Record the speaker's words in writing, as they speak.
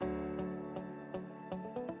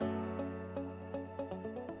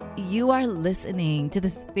You are listening to the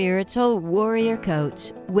Spiritual Warrior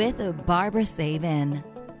Coach with Barbara Savin,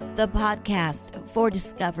 the podcast for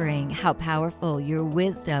discovering how powerful your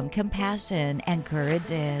wisdom, compassion, and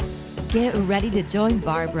courage is. Get ready to join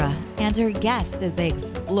Barbara and her guests as they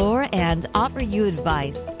explore and offer you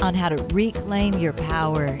advice on how to reclaim your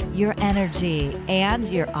power, your energy, and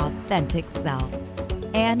your authentic self.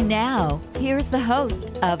 And now, here's the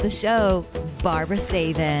host of the show, Barbara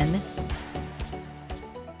Savin.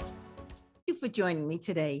 For joining me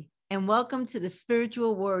today, and welcome to the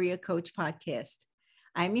Spiritual Warrior Coach podcast.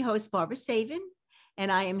 I'm your host, Barbara Savin,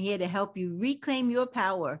 and I am here to help you reclaim your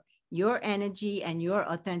power, your energy, and your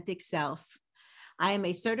authentic self. I am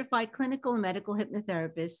a certified clinical and medical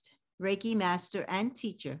hypnotherapist, Reiki master and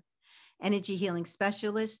teacher, energy healing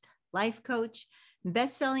specialist, life coach, and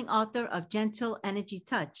best-selling author of Gentle Energy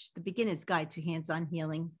Touch, the Beginner's Guide to Hands-On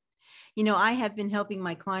Healing. You know, I have been helping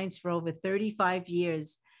my clients for over 35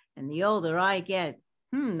 years. And the older I get,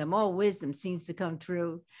 the more wisdom seems to come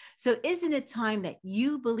through. So isn't it time that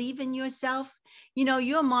you believe in yourself? You know,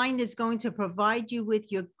 your mind is going to provide you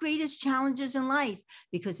with your greatest challenges in life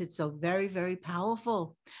because it's so very, very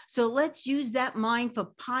powerful. So let's use that mind for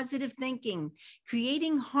positive thinking,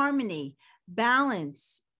 creating harmony,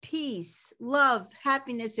 balance, peace, love,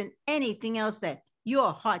 happiness, and anything else that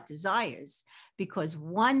your heart desires. Because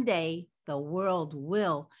one day the world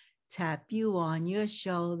will tap you on your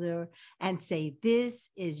shoulder and say, this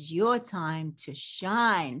is your time to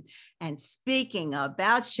shine. And speaking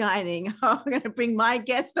about shining, I'm going to bring my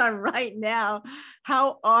guest on right now.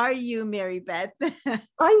 How are you, Mary Beth?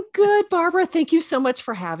 I'm good, Barbara. Thank you so much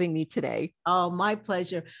for having me today. Oh, my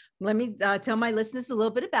pleasure. Let me tell my listeners a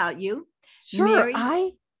little bit about you. Sure. Mary,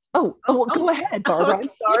 go ahead, Barbara. Okay. I'm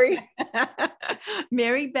sorry.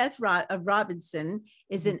 Mary Beth Robinson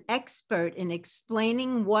is an expert in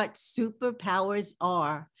explaining what superpowers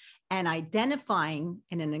are and identifying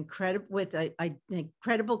in an incredible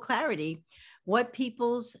clarity what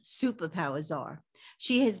people's superpowers are.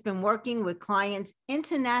 She has been working with clients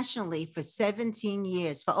internationally for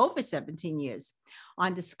over 17 years,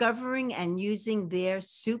 on discovering and using their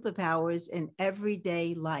superpowers in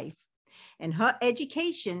everyday life. And her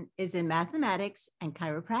education is in mathematics and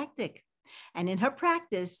chiropractic. And in her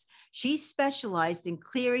practice, she specialized in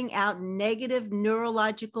clearing out negative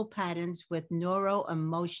neurological patterns with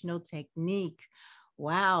neuro-emotional technique.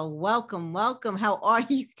 Wow. Welcome. How are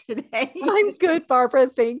you today? I'm good, Barbara.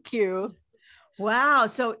 Thank you. Wow.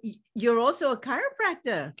 So you're also a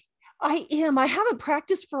chiropractor. I am. I haven't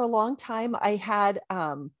practiced for a long time. I had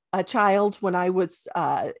a child when I was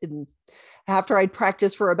after I'd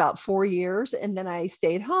practiced for about 4 years, and then I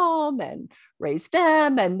stayed home and raised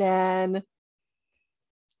them. And then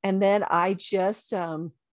I just,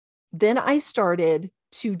 then I started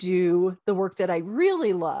to do the work that I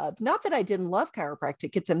really love. Not that I didn't love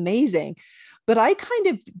chiropractic. It's amazing, but I kind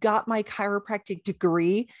of got my chiropractic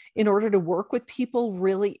degree in order to work with people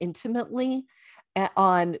really intimately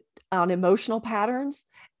on emotional patterns.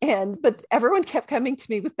 But everyone kept coming to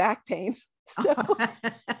me with back pain. So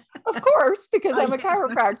of course, because I'm a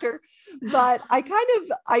chiropractor, but I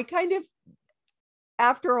kind of,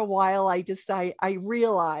 after a while, I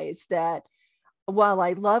realized that while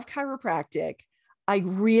I love chiropractic, I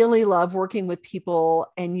really love working with people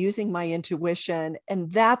and using my intuition.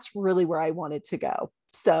 And that's really where I wanted to go.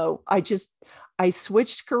 So I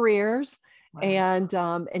switched careers. Wow. and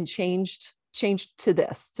changed to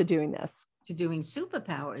doing this. To doing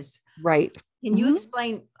superpowers. Right. Can you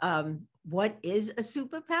explain what is a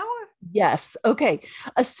superpower? Yes. Okay.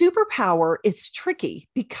 A superpower is tricky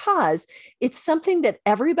because it's something that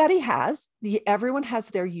everybody has. Everyone has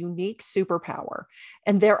their unique superpower.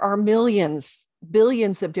 And there are billions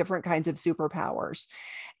of different kinds of superpowers.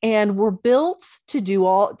 And we're built to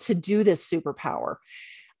do this superpower.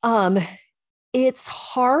 It's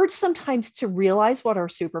hard sometimes to realize what our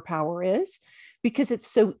superpower is because it's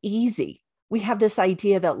so easy. We have this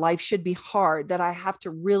idea that life should be hard, that I have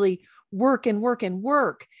to really work and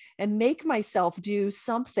make myself do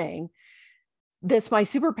something that's my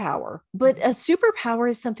superpower. But a superpower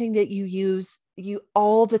is something that you use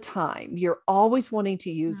all the time. You're always wanting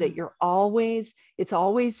to use it. It's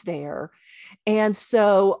always there. And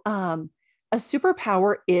so a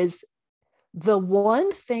superpower is the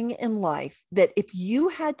one thing in life that if you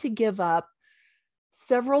had to give up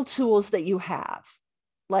several tools that you have,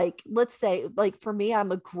 like, let's say, like for me,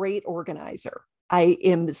 I'm a great organizer.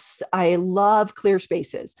 I love clear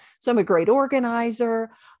spaces. So I'm a great organizer.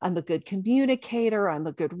 I'm a good communicator. I'm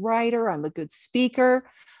a good writer. I'm a good speaker.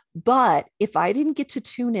 But if I didn't get to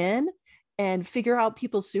tune in and figure out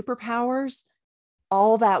people's superpowers,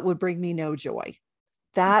 all that would bring me no joy.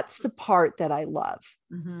 That's the part that I love.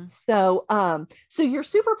 Mm-hmm. So your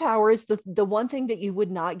superpower is the one thing that you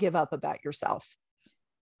would not give up about yourself.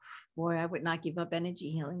 Boy, I would not give up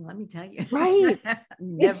energy healing. Let me tell you. Right.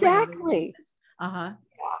 Never, ever. Exactly. Uh-huh.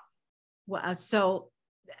 Yeah. Well, so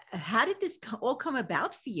how did this all come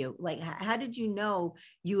about for you? Like, how did you know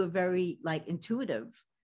you were very like intuitive?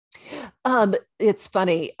 It's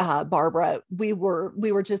funny, Barbara, we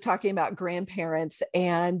were just talking about grandparents,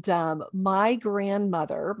 and my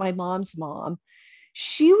grandmother, my mom's mom,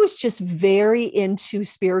 she was just very into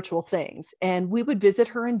spiritual things. And we would visit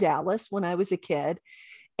her in Dallas when I was a kid.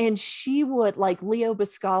 And she would, like, Leo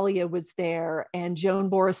Buscaglia was there, and Joan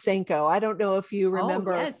Borisenko. I don't know if you Oh,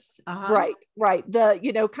 remember. yes. Uh-huh. Right.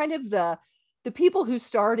 Kind of the people who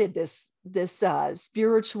started this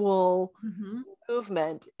spiritual Mm-hmm.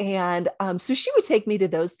 movement. And so she would take me to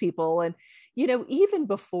those people. And, even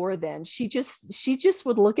before then, she just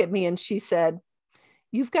would look at me and she said,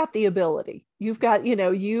 "You've got the ability. You've got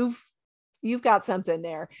something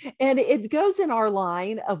there." And it goes in our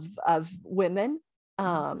line of women.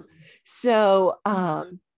 Um, so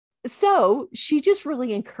so she just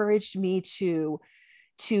really encouraged me to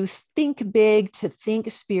think big, to think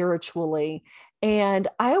spiritually. And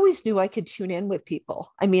I always knew I could tune in with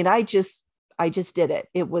people. I mean, I just did it.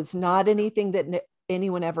 It was not anything that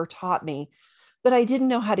anyone ever taught me, but I didn't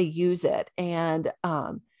know how to use it. And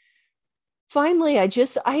finally, I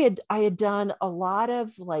had done a lot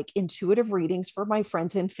of like intuitive readings for my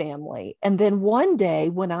friends and family. And then one day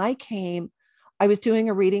when I was doing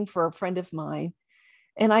a reading for a friend of mine,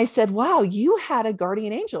 and I said, "Wow, you had a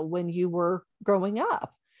guardian angel when you were growing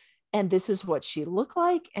up. And this is what she looked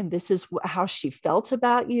like, and this is how she felt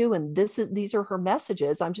about you, and these are her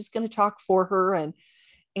messages. I'm just going to talk for her and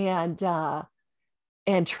and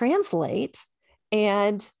translate."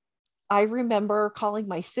 And I remember calling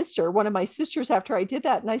my sister, one of my sisters, after I did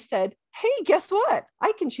that, and I said, "Hey, guess what?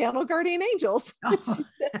 I can channel guardian angels." Oh.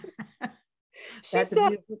 She That's a said,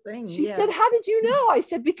 beautiful thing. she Yeah. said, "How did you know?" I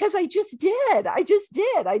said, "Because I just did. I just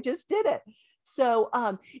did it." So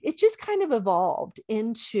it just kind of evolved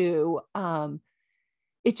into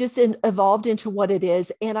evolved into what it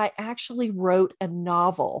is. And I actually wrote a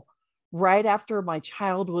novel right after my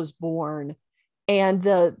child was born. And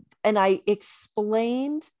the I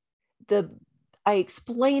explained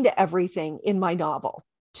everything in my novel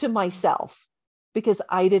to myself because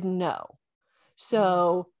I didn't know.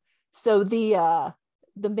 So the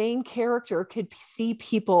main character could see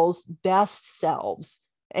people's best selves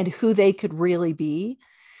and who they could really be.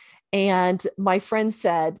 And my friend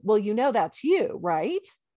said, "Well, that's you, right?"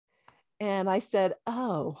 And I said,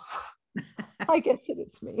 "Oh, I guess it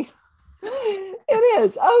is me." It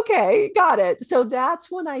is. Okay, got it. So that's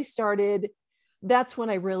when I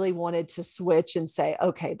really wanted to switch and say,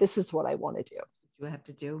 "Okay, this is what I want to do." You have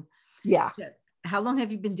to do. Yeah. How long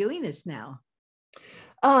have you been doing this now?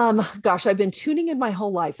 Gosh, I've been tuning in my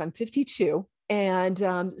whole life. I'm 52. And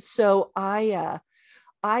so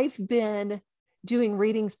I've been doing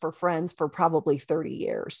readings for friends for probably 30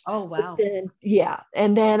 years. Oh, But wow. then, yeah.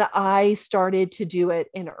 And then I started to do it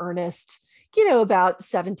in earnest, about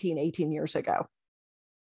 17, 18 years ago.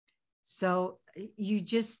 So you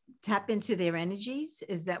just tap into their energies?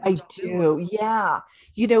 Is that what I you do? do. Yeah.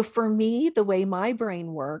 For me, the way my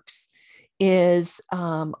brain works is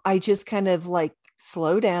I just kind of like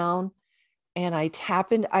slow down and I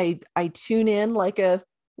tap in, I tune in like a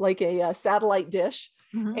satellite dish,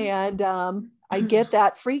 Mhm. and I get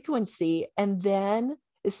that frequency. And then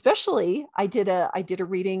especially I did a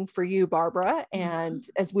reading for you, Barbara, and Mhm.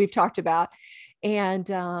 as we've talked about, and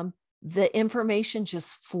the information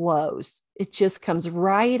just flows. It just comes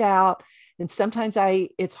right out. And sometimes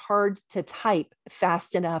it's hard to type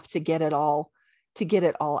fast enough to get it all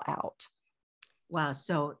out. Wow.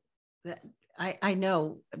 So that, I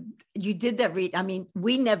know you did that read. I mean,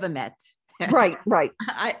 we never met. Right, right.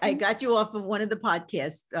 I got you off of one of the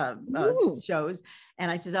podcast Mm. shows, and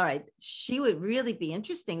I says, "All right, she would really be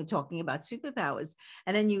interesting talking about superpowers."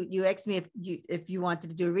 And then you asked me if you wanted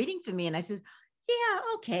to do a reading for me, and I says, "Yeah,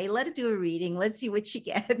 okay, let her do a reading. Let's see what she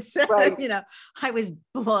gets." Right. I was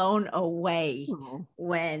blown away Mm.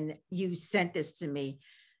 when you sent this to me,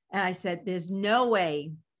 and I said, "There's no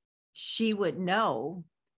way she would know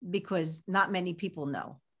because not many people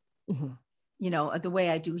know." Mhm. The way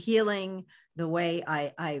I do healing, the way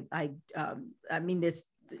I mean, this,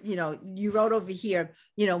 you wrote over here,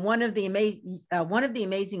 one of the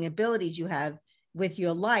amazing abilities you have with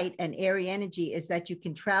your light and airy energy is that you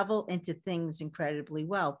can travel into things incredibly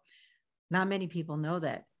well. Not many people know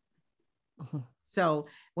that. Mhm. So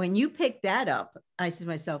when you picked that up, I said to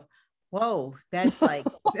myself, Whoa, that's like,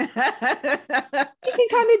 You can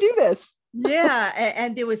kind of do this. yeah.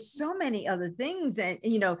 And there was so many other things. And,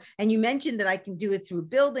 and you mentioned that I can do it through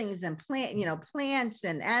buildings and plants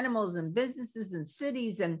and animals and businesses and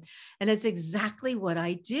cities. And it's exactly what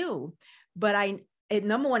I do. But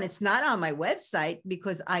number one, it's not on my website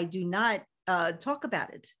because I do not talk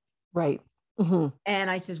about it. Right. Mm-hmm.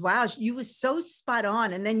 And I says, wow, you were so spot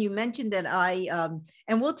on. And then you mentioned that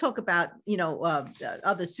and we'll talk about,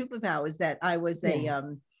 other superpowers, that I was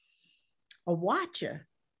a watcher.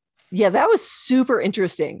 Yeah, that was super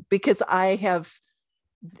interesting because I have,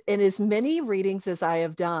 in as many readings as I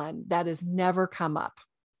have done, that has never come up.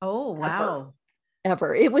 Oh, wow.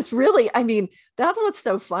 Ever. It was really, I mean, that's what's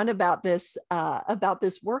so fun about this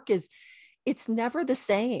work is it's never the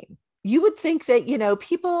same. You would think that,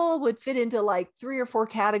 people would fit into like 3 or 4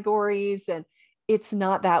 categories, and it's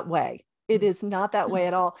not that way. It is not that way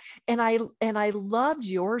at all. And I loved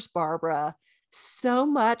yours, Barbara, so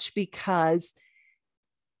much because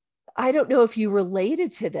I don't know if you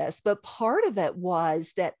related to this, but part of it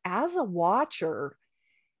was that as a watcher,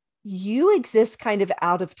 you exist kind of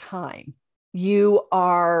out of time. You're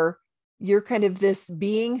kind of this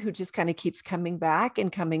being who just kind of keeps coming back and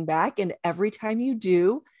coming back. And every time you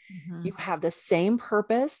do, you have the same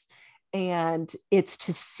purpose, and it's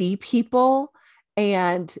to see people.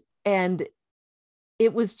 And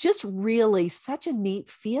it was just really such a neat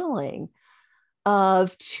feeling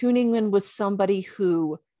of tuning in with somebody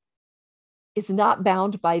who is not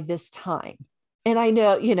bound by this time. And I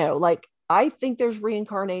know, like, I think there's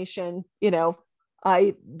reincarnation,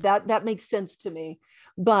 that makes sense to me,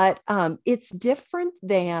 but it's different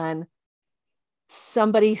than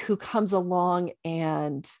somebody who comes along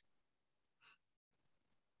and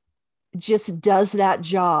just does that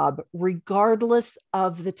job regardless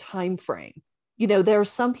of the time frame. There are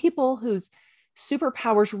some people whose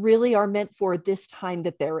superpowers really are meant for this time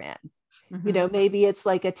that they're in. Maybe it's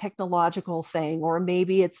like a technological thing, or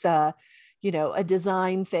maybe it's a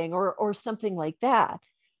design thing, or something like that.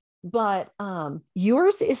 But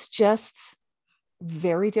yours is just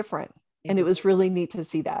very different. And it was really neat to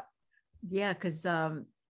see that. Yeah. Cause,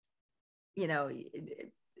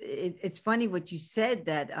 it's funny what you said,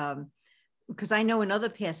 that, because I know in other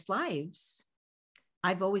past lives,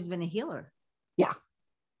 I've always been a healer. Yeah.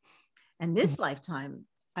 And this lifetime,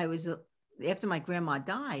 I was, after my grandma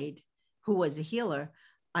died, who was a healer,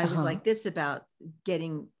 I was like this about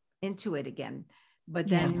getting into it again. But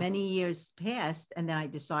then many years passed, and then I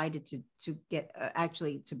decided to get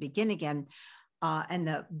actually to begin again. And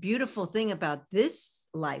the beautiful thing about this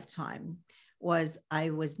lifetime was I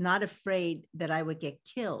was not afraid that I would get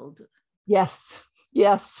killed. Yes.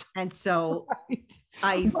 And so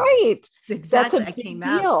right. Exactly. I came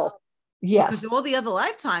out. Yes. Because all the other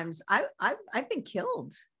lifetimes I've been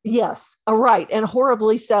killed. Yes. All right. And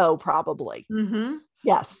horribly so, probably. Mm-hmm.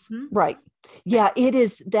 Yes. Mm-hmm. Right. Yeah,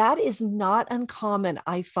 that is not uncommon,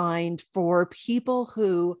 I find, for people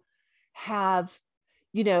who have,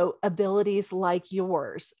 abilities like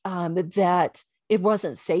yours, that it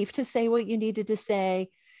wasn't safe to say what you needed to say.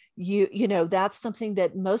 That's something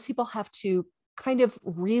that most people have to kind of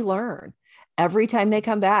relearn every time they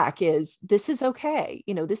come back, is this is okay.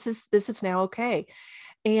 This is now okay.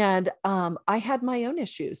 And I had my own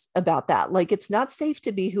issues about that. Like, it's not safe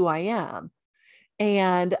to be who I am.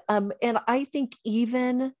 And I think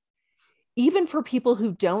even for people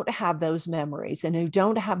who don't have those memories and who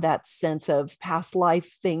don't have that sense of past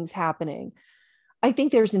life things happening, I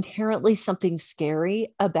think there's inherently something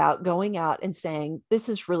scary about going out and saying, this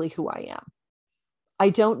is really who I am. I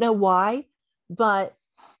don't know why, but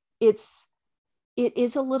it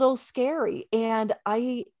is a little scary. And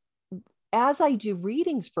as I do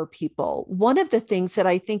readings for people, one of the things that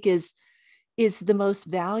I think is the most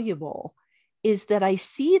valuable is that I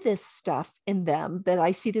see this stuff in them, that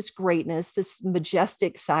I see this greatness, this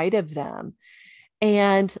majestic side of them.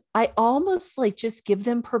 And I almost like just give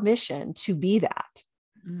them permission to be that.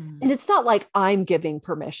 And it's not like I'm giving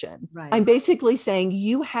permission. Right. I'm basically saying,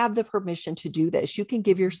 you have the permission to do this. You can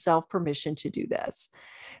give yourself permission to do this,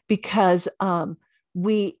 because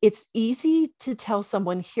it's easy to tell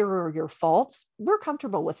someone, here are your faults. We're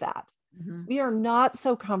comfortable with that. Mm-hmm. We are not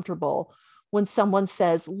so comfortable when someone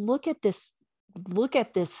says, look at this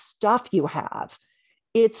stuff you have.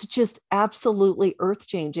 It's just absolutely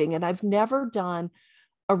earth-changing. And I've never done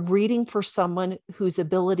a reading for someone whose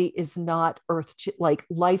ability is not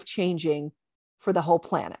life-changing for the whole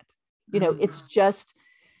planet. It's just,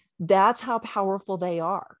 that's how powerful they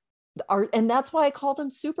are. And that's why I call them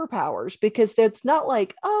superpowers, because it's not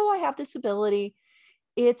like, oh, I have this ability.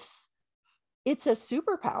 It's a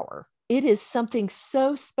superpower. it is something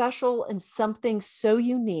so special and something so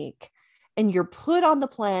unique. And you're put on the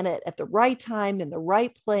planet at the right time in the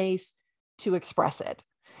right place to express it.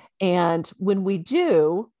 And when we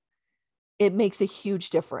do, it makes a huge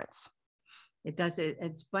difference. It does.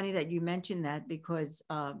 It's funny that you mentioned that, because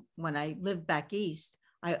when I lived back east,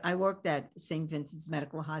 I worked at St. Vincent's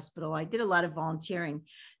Medical Hospital. I did a lot of volunteering.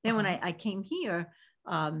 Then when I came here,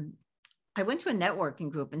 I went to a networking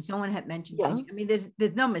group, and someone had mentioned to me, I mean,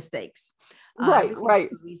 there's no mistakes. Right.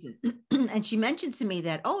 And she mentioned to me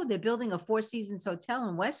that, oh, they're building a Four Seasons hotel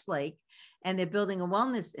in Westlake, and they're building a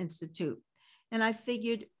wellness institute. And I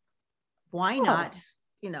figured, why not,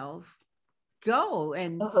 go.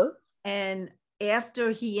 And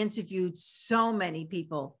after he interviewed so many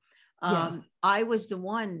people, I was the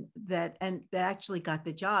one that actually got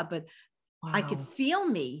the job, but I could feel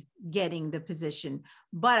me getting the position,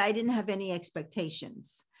 but I didn't have any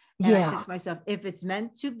expectations. And I said to myself, if it's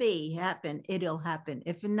meant to happen, it'll happen.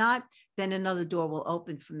 If not, then another door will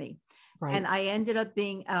open for me. Right. And I ended up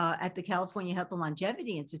being at the California Health and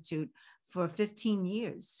Longevity Institute for 15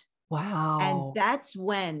 years. Wow. And that's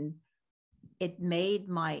when it made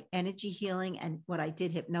my energy healing and what I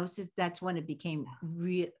did, hypnosis, that's when it became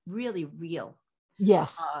really real.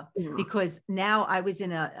 Yes. Because now I was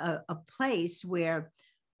in a place where,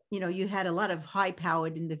 you had a lot of high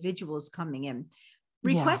powered individuals coming in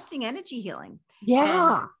requesting energy healing.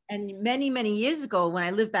 Yeah. And many, many years ago, when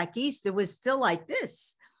I lived back east, it was still like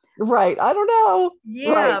this. Right. I don't know.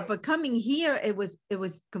 Yeah. Right. But coming here, it was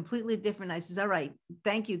completely different. I says, all right,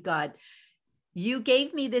 thank you, God. You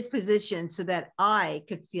gave me this position so that I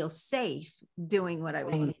could feel safe doing what I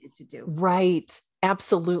was needed to do. Right.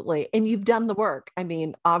 Absolutely. And you've done the work. I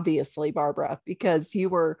mean, obviously, Barbara, because you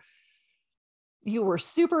were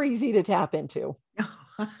super easy to tap into.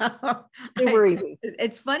 Super easy.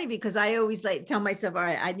 It's funny because I always tell myself, all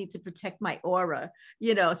right, I need to protect my aura,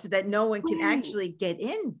 so that no one can actually get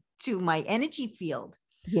into my energy field.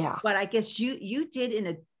 Yeah. But I guess you did in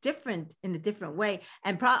a different way.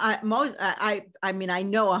 And I mean, I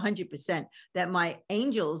know 100% that my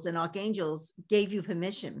angels and archangels gave you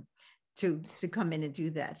permission to come in and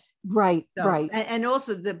do that. Right. So, right. And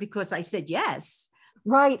also because I said yes.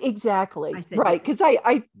 Right. Exactly. Right. Because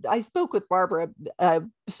I spoke with Barbara,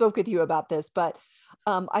 spoke with you about this, but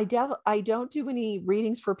I don't do any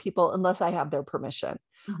readings for people unless I have their permission.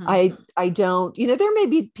 Mm-hmm. I don't, there may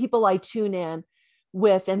be people I tune in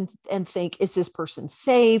with and think, is this person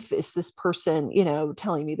safe? Is this person,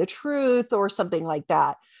 telling me the truth or something like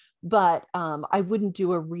that? But I wouldn't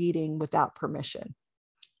do a reading without permission.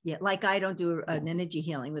 Yeah, like I don't do an energy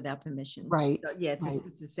healing without permission. Right. So, yeah,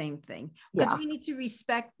 it's the same thing, because we need to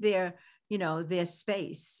respect their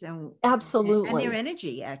space and absolutely and their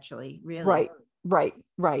energy. Actually, really. Right.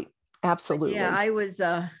 Absolutely. But yeah,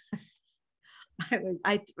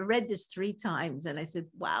 I read this 3 times and I said,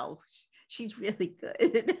 wow, she's really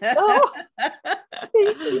good. Oh,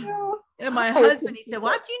 thank you. And my husband, he said,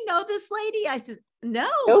 what, do you know this lady? I said,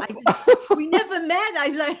 no. Nope. I said, we never met.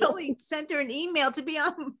 I only sent her an email to be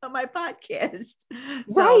on my podcast.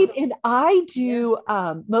 So, right. And I do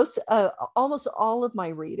almost all of my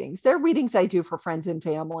readings. They're readings I do for friends and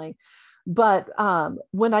family. But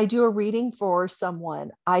when I do a reading for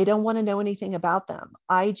someone, I don't want to know anything about them.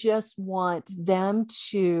 I just want them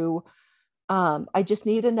to, I just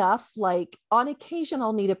need enough, like on occasion,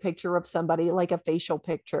 I'll need a picture of somebody, like a facial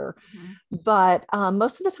picture, but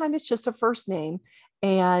most of the time it's just a first name,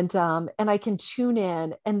 and I can tune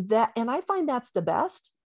in, and I find that's the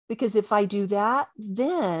best, because if I do that,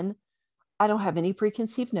 then I don't have any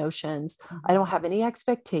preconceived notions. I don't have any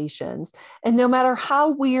expectations. And no matter how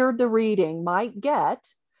weird the reading might get,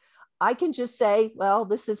 I can just say, well,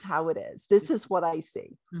 this is how it is. This is what I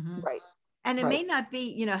see. Right. And it may not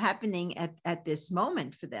be, happening at this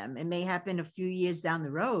moment for them. It may happen a few years down the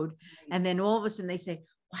road. And then all of a sudden they say,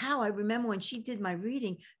 wow, I remember when she did my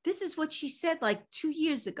reading, this is what she said like 2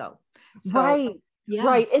 years ago. So, right. Yeah.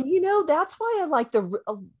 Right. And, that's why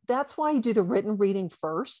that's why I do the written reading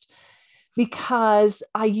first, because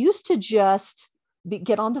I used to just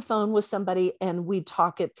get on the phone with somebody and we'd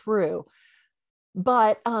talk it through.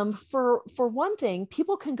 But for one thing,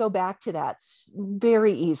 people can go back to that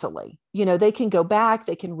very easily. They can go back,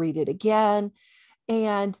 they can read it again.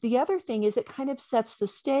 And the other thing is it kind of sets the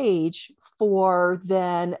stage for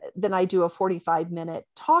then I do a 45-minute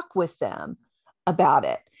talk with them about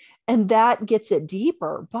it. And that gets it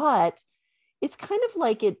deeper, but it's kind of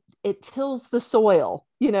like it tills the soil,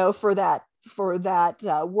 for that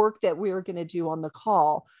work that we're going to do on the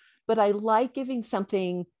call. But I like giving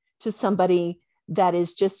something to somebody that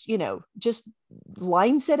is just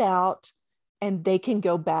lines it out, and they can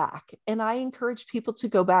go back. And I encourage people to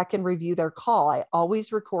go back and review their call. I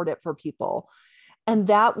always record it for people. And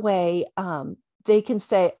that way they can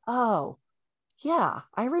say, oh, yeah,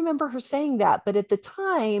 I remember her saying that. But at the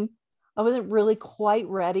time, I wasn't really quite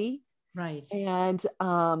ready. Right. And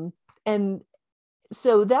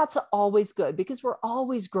so that's always good because we're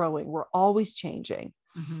always growing. We're always changing.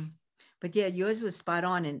 Mm-hmm. But yeah, yours was spot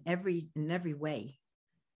on in every way.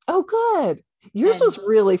 Oh, good. Yours was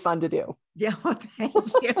really fun to do. Yeah, well, thank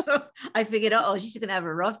you. I figured, oh, she's going to have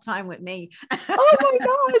a rough time with me. Oh my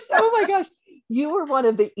gosh. Oh my gosh. You were one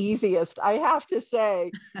of the easiest, I have to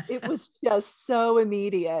say. It was just so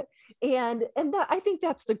immediate. And that, I think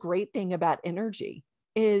that's the great thing about energy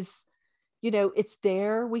is, it's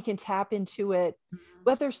there. We can tap into it,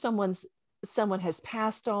 whether someone has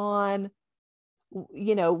passed on,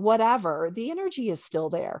 whatever, the energy is still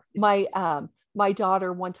there. My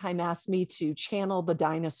daughter one time asked me to channel the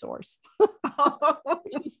dinosaurs, which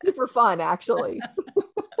was super fun, actually.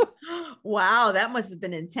 Wow, that must have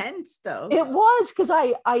been intense, though. It was because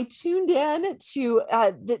I tuned in to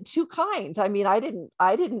the two kinds. I mean, I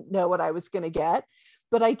didn't know what I was going to get,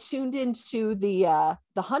 but I tuned into the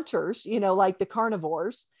hunters, like the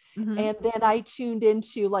carnivores. Mm-hmm. And then I tuned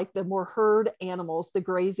into like the more herd animals, the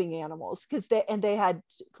grazing animals, because they had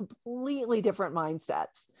completely different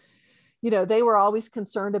mindsets. They were always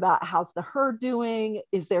concerned about how's the herd doing?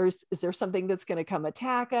 Is there something that's going to come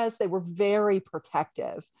attack us? They were very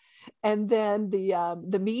protective. And then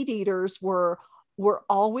the meat eaters were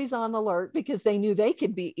always on alert because they knew they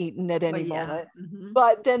could be eaten at any moment. Mm-hmm.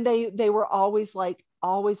 But then they were always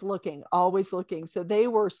looking. So they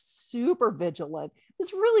were super vigilant.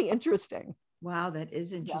 It's really interesting. Wow, that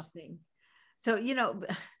is interesting. Yeah. So,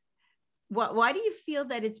 why do you feel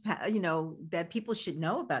that it's, that people should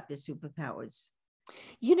know about their superpowers?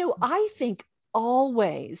 I think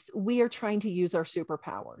always we are trying to use our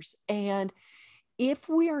superpowers. And if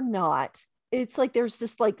we are not, it's like there's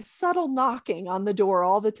this like subtle knocking on the door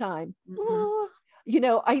all the time.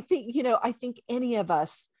 Mm-hmm. I think any of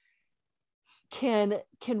us can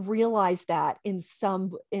realize that in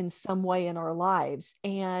some way in our lives.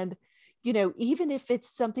 And, even if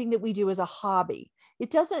it's something that we do as a hobby, a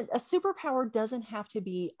superpower doesn't have to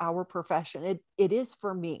be our profession. It is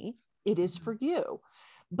for me. It is for you.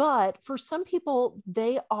 But for some people,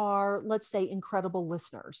 they are, let's say, incredible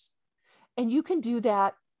listeners. And you can do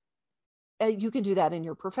that. You can do that in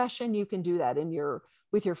your profession. You can do that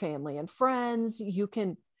with your family and friends. You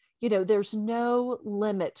can, there's no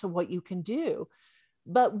limit to what you can do.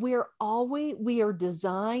 But we are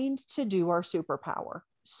designed to do our superpower.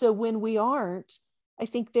 So when we aren't, I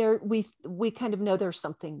think we kind of know there's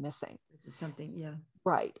something missing. Something, yeah.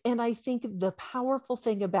 Right. And I think the powerful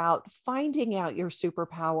thing about finding out your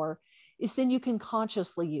superpower is then you can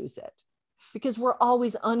consciously use it, because we're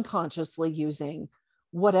always unconsciously using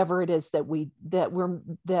whatever it is that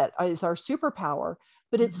is our superpower,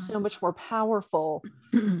 but it's so much more powerful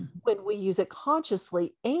when we use it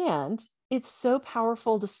consciously. And it's so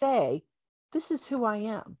powerful to say, this is who I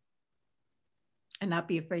am. And not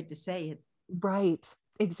be afraid to say it. Right.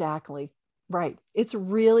 Exactly. Right. It's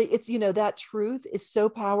that truth is so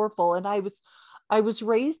powerful. And I was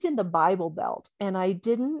raised in the Bible Belt, and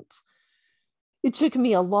it took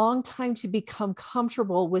me a long time to become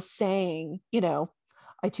comfortable with saying,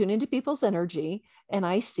 I tune into people's energy and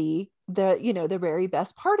I see the very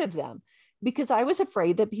best part of them, because I was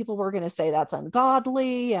afraid that people were going to say that's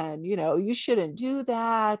ungodly and, you shouldn't do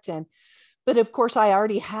that. But of course I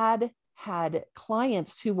already had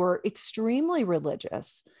clients who were extremely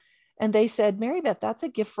religious, and they said, Mary Beth, that's a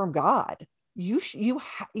gift from God.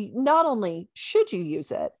 Not only should you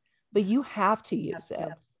use it, but you have to use it.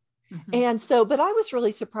 Mm-hmm. And so, but I was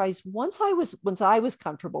really surprised once I was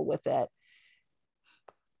comfortable with it.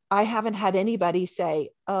 I haven't had anybody say,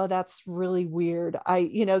 oh, that's really weird.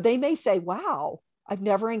 They may say, wow, I've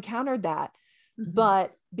never encountered that. Mm-hmm.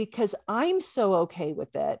 But because I'm so okay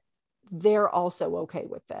with it, they're also okay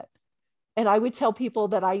with it. And I would tell people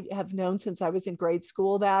that I have known since I was in grade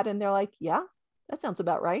school that, and they're like, yeah, that sounds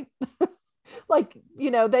about right.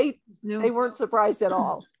 They weren't surprised at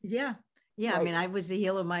all. Yeah. Yeah. Right. I mean, I was the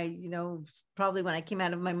heel of my, probably when I came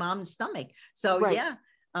out of my mom's stomach. So right. Yeah.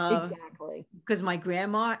 Exactly. Because my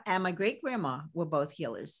grandma and my great grandma were both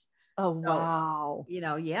healers. Oh, so, wow.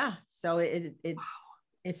 Yeah. So it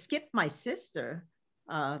skipped my sister.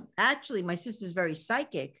 Actually, my sister's very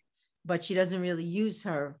psychic, but she doesn't really use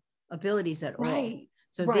her abilities at all.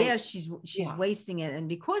 So there she's wasting it. And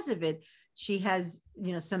because of it, she has,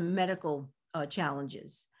 some medical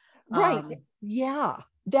challenges. Right. Yeah.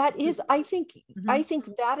 That is, I think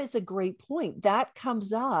that is a great point. That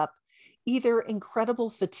comes up either incredible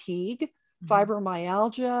fatigue,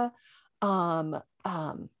 fibromyalgia,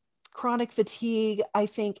 chronic fatigue, I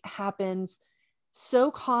think happens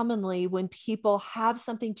so commonly when people have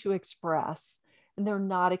something to express and they're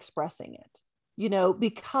not expressing it,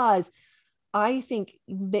 because I think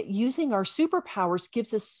that using our superpowers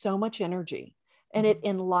gives us so much energy and it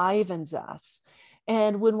enlivens us.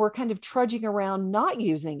 And when we're kind of trudging around not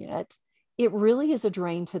using it, it really is a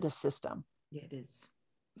drain to the system. Yeah, it is.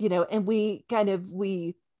 And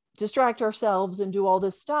we distract ourselves and do all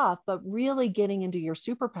this stuff, but really getting into your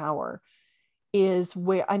superpower is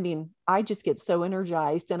where, I just get so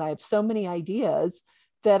energized and I have so many ideas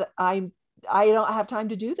that I don't have time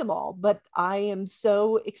to do them all, but I am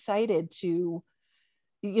so excited to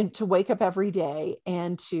wake up every day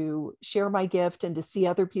and to share my gift and to see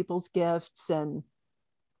other people's gifts. And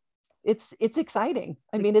it's exciting.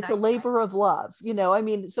 It's a labor of love,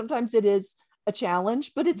 sometimes it is a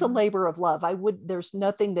challenge, but it's a labor of love. There's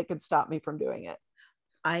nothing that could stop me from doing it.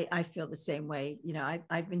 I feel the same way.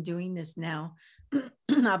 I've been doing this now.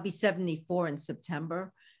 I'll be 74 in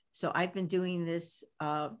September. So I've been doing this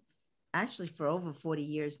actually for over 40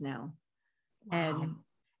 years now. Wow.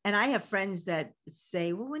 And I have friends that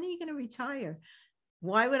say, well, when are you going to retire?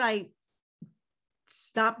 Why would I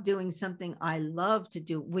stop doing something I love to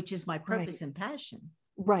do, which is my purpose and passion?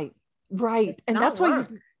 Right. And that's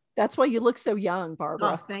why you look so young,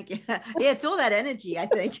 Barbara. Oh, thank you. Yeah, it's all that energy, I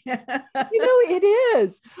think. It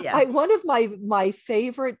is. Yeah. One of my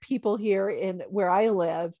favorite people here in where I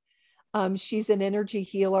live, she's an energy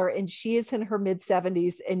healer and she is in her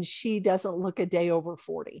mid-70s and she doesn't look a day over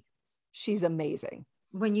 40. She's amazing.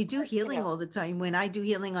 When you do healing all the time, when I do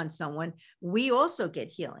healing on someone, we also get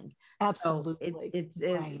healing. Absolutely.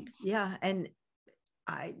 So right. Yeah. And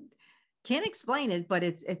I can't explain it, but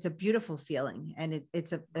it's a beautiful feeling. And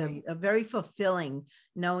it's a very fulfilling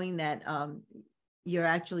knowing that you're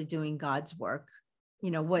actually doing God's work,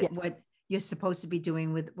 what you're supposed to be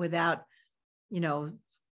doing without,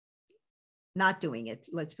 not doing it.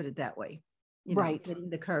 Let's put it that way. Getting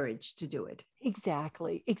the courage to do it.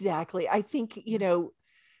 Exactly. I think,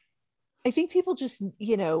 people just,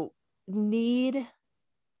 need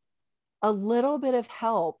a little bit of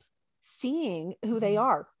help seeing who they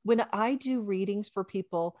are. When I do readings for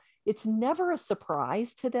people, it's never a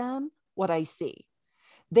surprise to them what I see.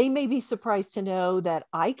 They may be surprised to know that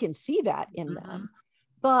I can see that in them,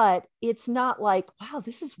 but it's not like, wow,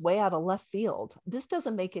 this is way out of left field. This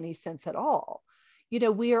doesn't make any sense at all.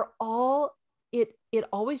 We are all, it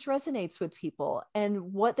always resonates with people.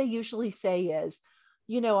 And what they usually say is,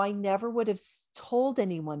 I never would have told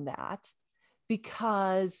anyone that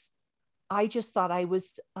because I just thought I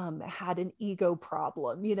was, had an ego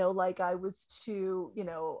problem, like I was too,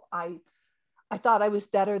 I thought I was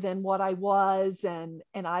better than what I was. And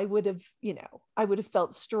I would have, I would have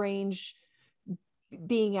felt strange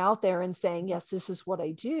being out there and saying, yes, this is what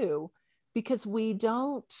I do, because we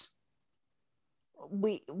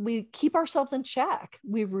keep ourselves in check.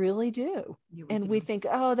 We really do. We think,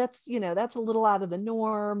 oh, that's a little out of the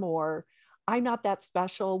norm, or I'm not that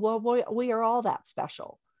special. Well, we are all that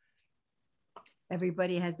special.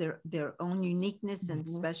 Everybody has their own uniqueness and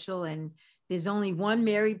special, and there's only one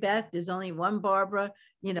Mary Beth, there's only one Barbara,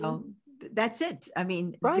 that's it.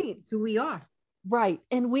 Right. Who we are. Right.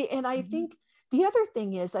 And I think the other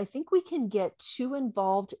thing is, I think we can get too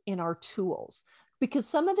involved in our tools, because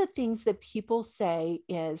some of the things that people say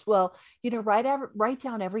is, well, write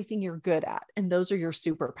down everything you're good at, and those are your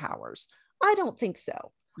superpowers. I don't think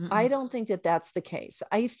so. I don't think that that's the case.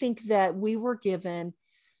 I think that we were given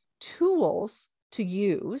tools to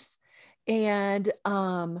use, and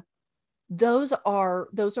those are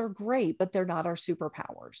great, but they're not our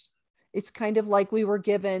superpowers. It's kind of like we were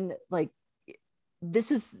given, like,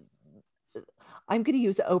 I'm going to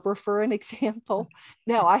use Oprah for an example.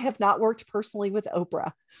 Now, I have not worked personally with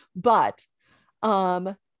Oprah, but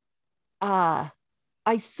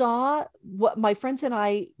I saw what my friends and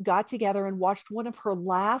I got together and watched one of her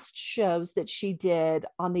last shows that she did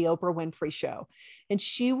on the Oprah Winfrey Show. And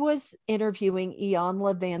she was interviewing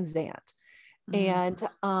Iyanla Van Zandt, and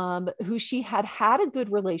who she had a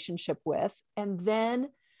good relationship with. And then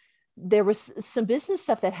there was some business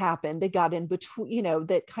stuff that happened that got in between,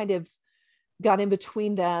 that kind of got in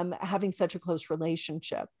between them having such a close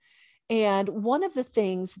relationship. And one of the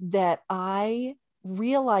things that I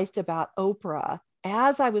realized about Oprah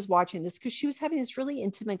as I was watching this, because she was having this really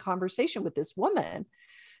intimate conversation with this woman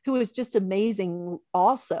who was just amazing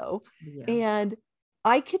also. Yeah. And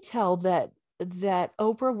I could tell that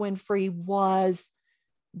Oprah Winfrey was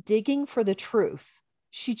digging for the truth.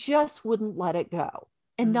 She just wouldn't let it go.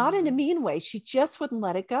 And not in a mean way. She just wouldn't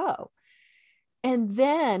let it go. And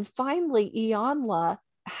then finally, Iyanla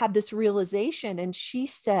had this realization, and she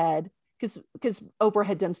said, because Oprah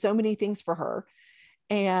had done so many things for her,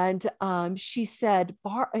 and she said,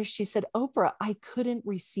 Oprah, I couldn't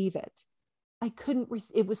receive it.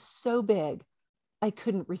 It was so big, I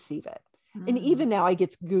couldn't receive it. And even now I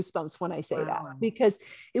get goosebumps when I say that, because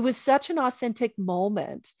it was such an authentic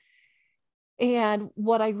moment. And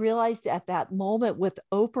what I realized at that moment with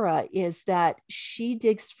Oprah is that she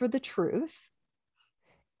digs for the truth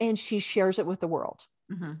and she shares it with the world.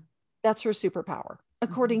 That's her superpower,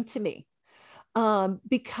 according to me.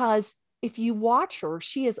 Because if you watch her,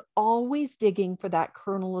 she is always digging for that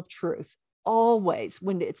kernel of truth. Always,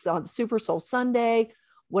 when it's on Super Soul Sunday,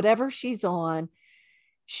 whatever she's on,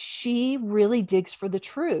 she really digs for the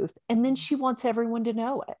truth. And then she wants everyone to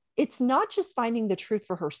know it. It's not just finding the truth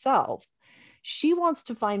for herself. She wants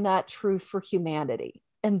to find that truth for humanity.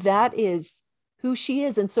 And that is who she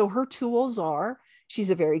is. And so her tools are,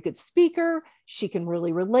 she's a very good speaker. She can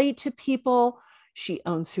really relate to people. She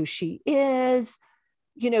owns who she is.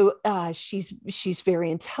 She's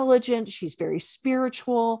very intelligent. She's very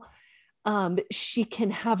spiritual. She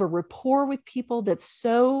can have a rapport with people that's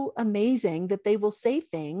so amazing that they will say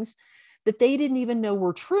things that they didn't even know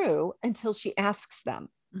were true until she asks them.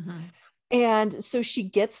 And so she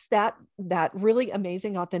gets that really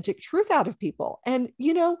amazing, authentic truth out of people. And,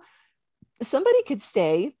 somebody could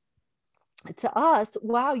say to us,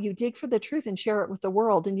 wow, you dig for the truth and share it with the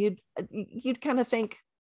world. And you'd kind of think,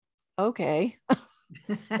 okay,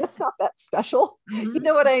 that's not that special. You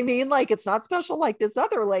know what I mean? Like, it's not special like this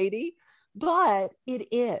other lady, but it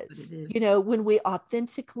is, when we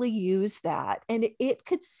authentically use that. And it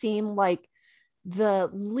could seem like the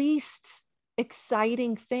least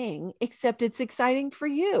exciting thing, except it's exciting for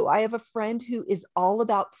you. I have a friend who is all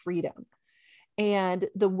about freedom, and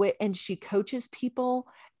she coaches people,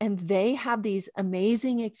 and they have these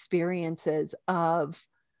amazing experiences of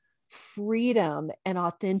freedom and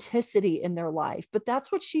authenticity in their life. But that's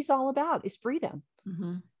what she's all about, is freedom.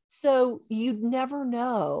 So you'd never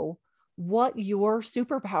know what your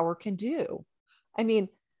superpower can do. I mean,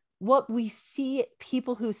 what we see,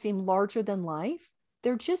 people who seem larger than life,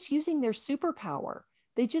 they're just using their superpower.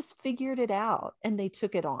 They just figured it out and they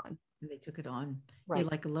took it on. Right. Yeah,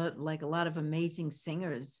 like a lot of amazing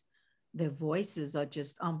singers, their voices are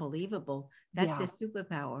just unbelievable. That's their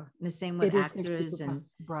superpower. And the same with actors and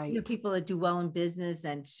people that do well in business,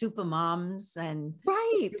 and super moms and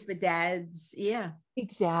super dads. Yeah,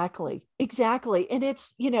 exactly. And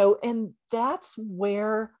it's, and that's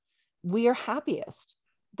where we are happiest.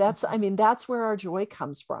 That's where our joy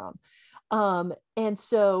comes from. And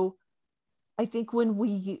so I think when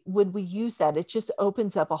we use that, it just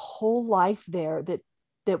opens up a whole life there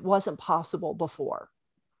that wasn't possible before.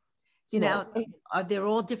 Now, are there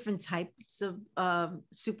all different types of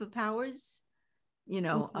superpowers?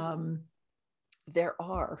 There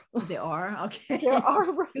are. Okay. There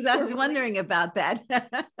are. Because I was wondering about that.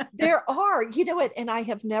 There are. You know what? And I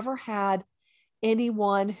have never had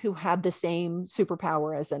anyone who had the same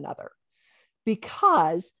superpower as another,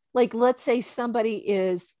 because, like, let's say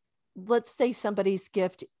somebody's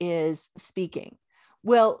gift is speaking.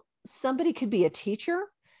 Well, somebody could be a teacher.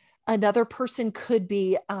 Another person could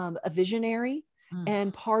be a visionary.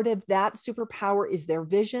 And part of that superpower is their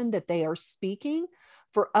vision that they are speaking.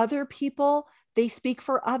 For other people, they speak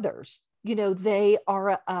for others. They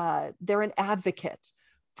are they're an advocate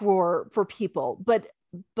for people, but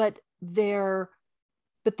they're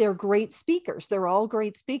great speakers. They're all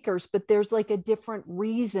great speakers, but there's like a different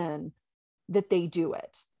reason that they do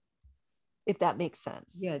it, if that makes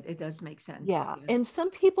sense. Yeah, it does make sense. Yeah. And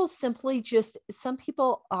some people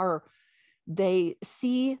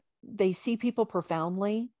they see people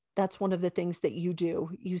profoundly. That's one of the things that you do.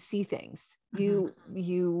 You see things. You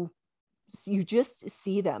just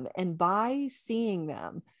see them. And by seeing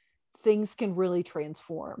them, things can really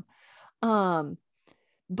transform.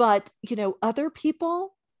 But, other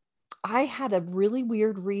people, I had a really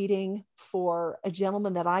weird reading for a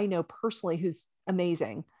gentleman that I know personally who's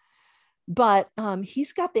amazing, but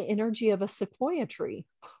he's got the energy of a sequoia tree.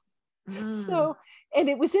 So, and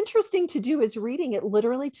it was interesting to do his reading. It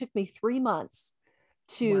literally took me 3 months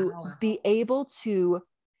to be able to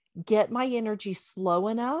get my energy slow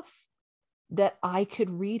enough that I could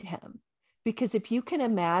read him. Because if you can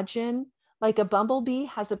imagine, like, a bumblebee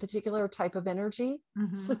has a particular type of energy.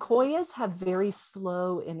 Sequoias have very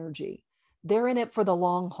slow energy. They're in it for the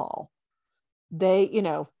long haul. They're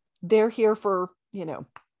here for,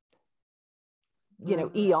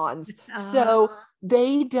 eons. So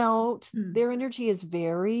they don't, their energy is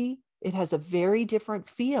it has a very different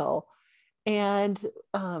feel. And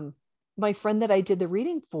my friend that I did the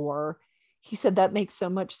reading for, he said, that makes so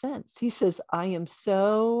much sense. He says, I am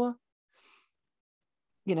so,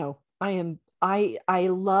 I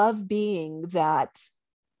love being that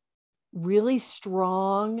really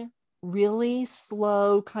strong, really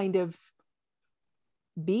slow kind of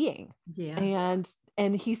being. Yeah.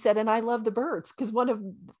 And he said, and I love the birds, because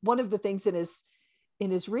one of the things in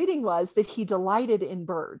his reading was that he delighted in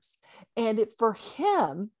birds. And for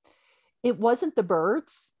him, it wasn't the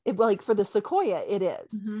birds. It, like for the sequoia, it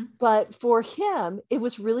is. Mm-hmm. But for him, it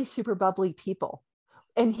was really super bubbly people.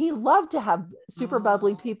 And he loved to have super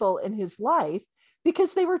bubbly people in his life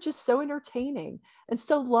because they were just so entertaining and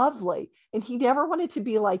so lovely. And he never wanted to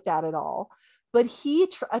be like that at all. But he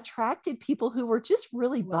attracted people who were just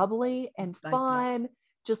really bubbly and fun,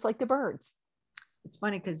 just like the birds. It's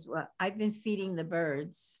funny because I've been feeding the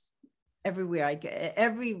birds everywhere I get,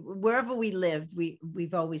 wherever we lived,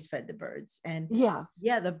 we've always fed the birds. And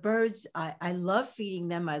the birds, I love feeding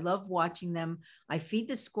them. I love watching them. I feed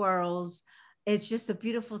the squirrels. It's just a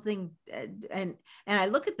beautiful thing. And I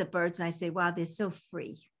look at the birds and I say, wow, they're so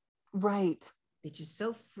free. Right. They're just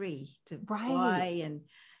so free to fly. And,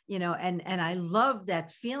 and I love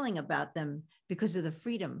that feeling about them because of the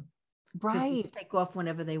freedom. Right. To take off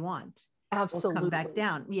whenever they want. Absolutely. Come back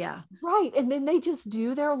down. Yeah. Right. And then they just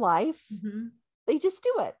do their life. Mm-hmm. They just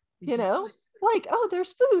do it, like, oh,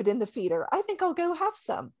 there's food in the feeder. I think I'll go have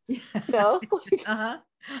some, uh-huh.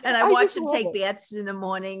 And I watch them take baths in the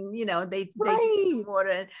morning, they drink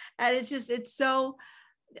water, and it's so,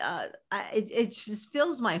 it just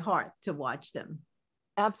fills my heart to watch them.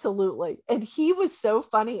 Absolutely. And he was so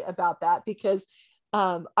funny about that because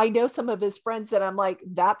I know some of his friends that I'm like,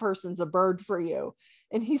 that person's a bird for you.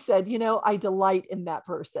 And he said, I delight in that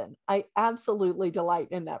person. I absolutely delight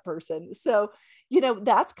in that person. So,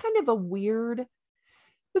 that's kind of a weird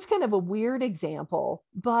example,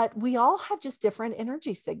 but we all have just different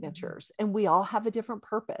energy signatures and we all have a different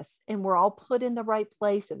purpose and we're all put in the right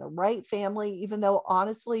place in the right family, even though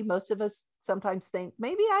honestly, most of us sometimes think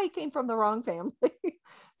maybe I came from the wrong family.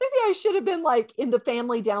 Maybe I should have been like in the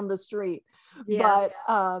family down the street. Yeah.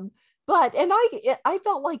 But I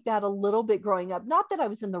felt like that a little bit growing up, not that I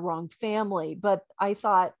was in the wrong family, but I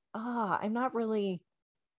thought, I'm not really,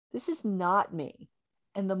 this is not me.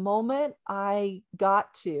 And the moment I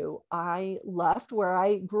left where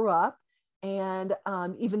I grew up. And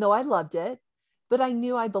even though I loved it, but I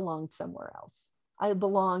knew I belonged somewhere else. I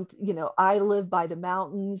belonged, I live by the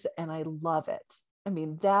mountains and I love it. I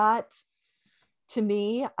mean, that to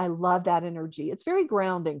me, I love that energy. It's very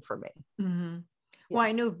grounding for me. Mm-hmm. Yeah. Well,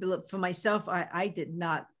 I knew for myself, I did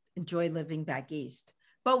not enjoy living back east,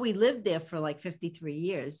 but we lived there for like 53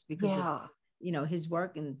 years because of, his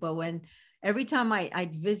work. But every time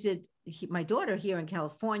I'd visit my daughter here in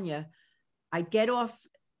California, I'd get off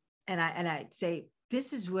and I'd say,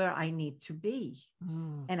 this is where I need to be.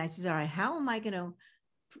 And I said, all right, how am I going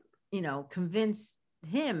to, convince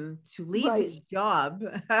him to leave his job,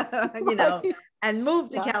 and move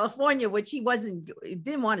to California, which he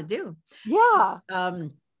didn't want to do. Yeah.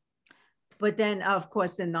 But then of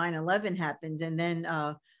course, then 9/11 happened. And then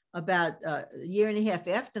about a year and a half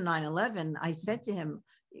after 9/11, I said to him,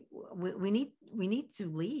 we need to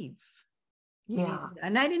leave. Yeah.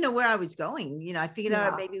 And I didn't know where I was going. I figured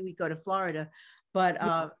out maybe we'd go to Florida,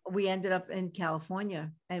 but we ended up in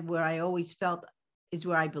California, and where I always felt is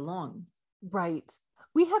where I belong. Right.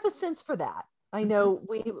 We have a sense for that. I know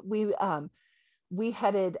we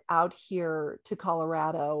headed out here to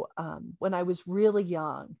Colorado when I was really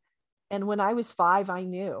young. And when I was 5, I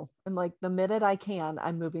knew, I'm like, the minute I can,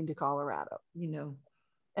 I'm moving to Colorado.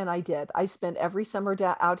 And I did. I spent every summer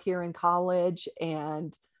out here in college,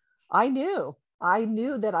 and I knew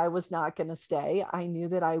that I was not going to stay. I knew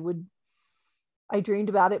that I dreamed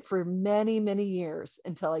about it for many, many years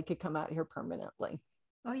until I could come out here permanently.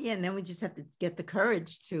 Oh yeah. And then we just have to get the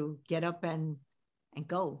courage to get up and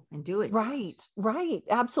go and do it. Right.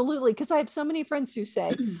 Absolutely. Because I have so many friends who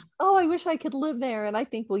say, oh, I wish I could live there. And I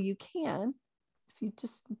think, well, you can if you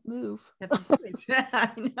just move.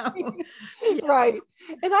 I know. Yeah. Right.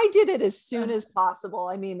 And I did it as soon as possible.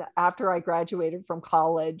 I mean, after I graduated from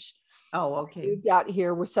college. Oh, okay. I moved out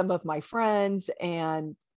here with some of my friends.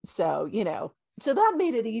 And so, so that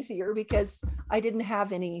made it easier because I didn't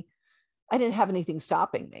have anything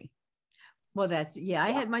stopping me. Well,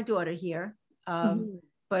 I had my daughter here.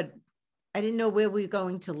 But I didn't know where we were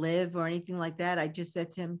going to live or anything like that. I just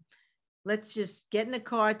said to him, let's just get in a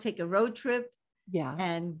car, take a road trip,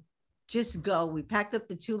 and just go. We packed up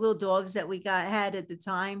the 2 little dogs that we had at the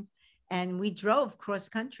time, and we drove cross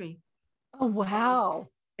country. Oh, wow.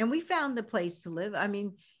 And we found the place to live. I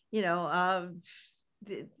mean,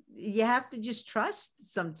 you have to just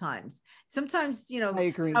trust sometimes. Sometimes, I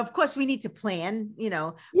agree. of course we need to plan,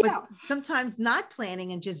 Yeah. but sometimes not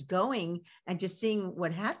planning and just going and just seeing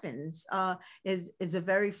what happens is a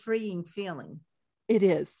very freeing feeling. It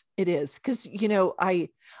is. It is. Because, I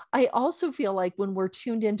also feel like when we're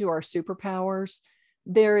tuned into our superpowers,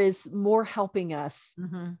 there is more helping us.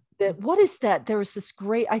 Mm-hmm. That what is that? There was this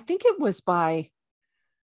great, I think it was by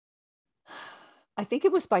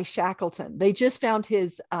Shackleton. They just found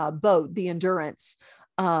his boat, the Endurance,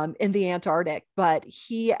 in the Antarctic. But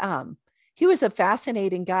he was a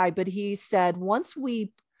fascinating guy. But he said once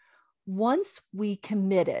we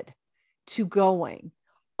committed to going,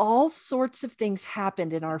 all sorts of things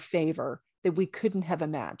happened in our favor that we couldn't have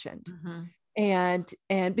imagined. Mm-hmm.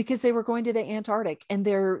 And because they were going to the Antarctic, and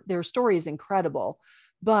their story is incredible,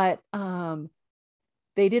 but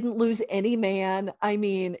they didn't lose any man. I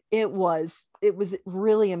mean, it was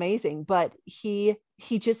really amazing, but he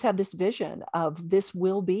just had this vision of this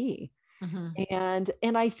will be. Mm-hmm.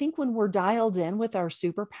 And I think when we're dialed in with our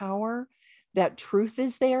superpower, that truth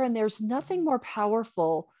is there, and there's nothing more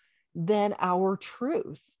powerful than our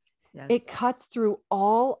truth. Yes. It cuts through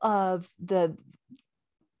all of the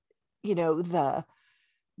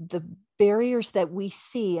barriers that we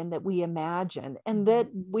see and that we imagine and that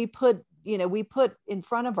we put in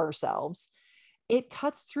front of ourselves. It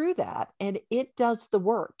cuts through that and it does the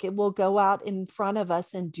work. It will go out in front of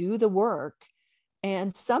us and do the work.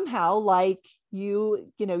 And somehow, like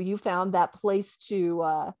you found that place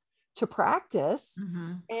to practice.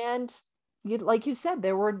 Mm-hmm. And like you said,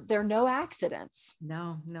 there are no accidents.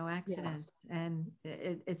 No accidents. Yeah. And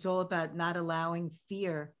it's all about not allowing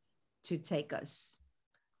fear to take us.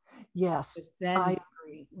 Yes, then I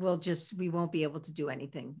agree. We won't be able to do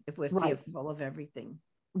anything if we're fearful of everything.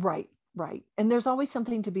 Right. And there's always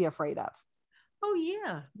something to be afraid of. Oh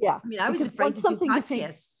yeah. Yeah. I mean, I was afraid to do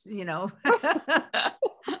podcasts,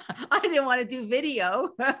 I didn't want to do video.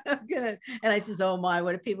 And I says, oh my,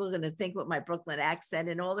 what are people going to think with my Brooklyn accent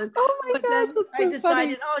and all this? Oh my gosh, then that's so I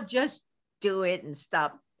decided, funny. just do it and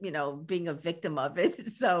stop, being a victim of it.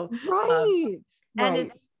 So, right.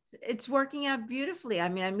 And it's working out beautifully. I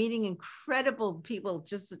mean, I'm meeting incredible people,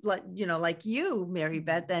 just like, like you, Mary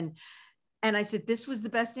Beth. And I said, this was the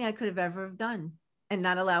best thing I could have ever done, and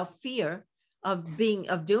not allow fear of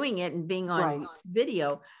doing it and being on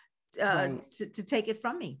video to take it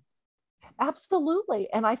from me.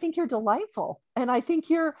 Absolutely. And I think you're delightful. And I think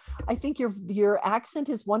your accent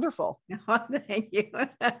is wonderful. Oh, thank you.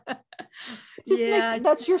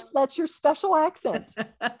 That's your special accent.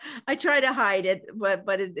 I try to hide it,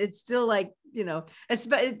 but it's still like,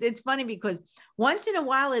 it's funny because once in a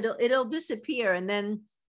while it'll disappear, and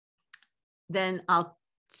then I'll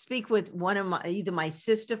speak with one of either my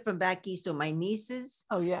sister from back east or my nieces.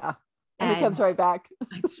 Oh yeah. And it comes right back.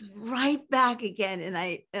 It's right back again. And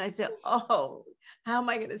I said, oh, how am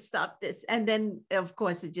I going to stop this? And then of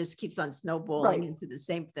course it just keeps on snowballing into the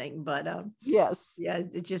same thing. But yes. Yeah,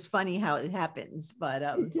 it's just funny how it happens. But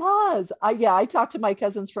it does. I talked to my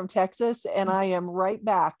cousins from Texas, and I am right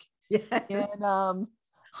back. Yeah. And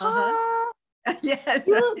hi. Yes.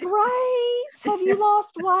 You look great. Have you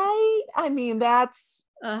lost weight? I mean, that's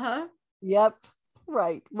yep.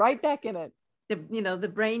 Right back in it.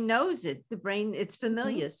 The brain knows it. The brain, it's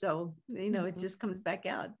familiar. So, it just comes back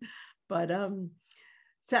out. But,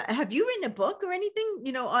 so have you written a book or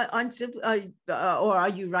anything, or are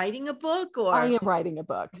you writing a book? Or I am writing a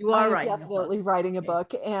book. You are definitely writing a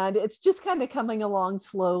book, and it's just kind of coming along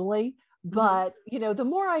slowly. But, the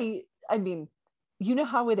more I mean, you know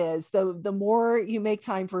how it is. The more you make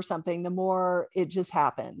time for something, the more it just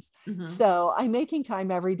happens. So I'm making time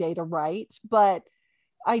every day to write, but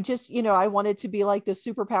I just, I wanted to be like the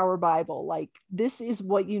superpower Bible. Like, this is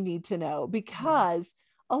what you need to know, because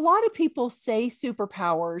a lot of people say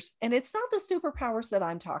superpowers, and it's not the superpowers that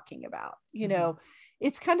I'm talking about.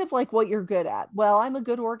 It's kind of like what you're good at. Well, I'm a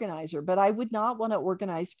good organizer, but I would not want to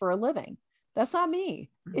organize for a living. That's not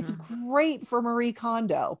me. It's great for Marie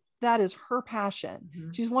Kondo. That is her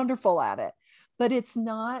passion. She's wonderful at it, but it's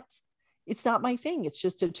not my thing. It's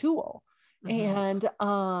just a tool. And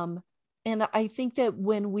I think that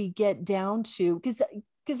when we get down to, because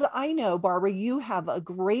I know, Barbara, you have a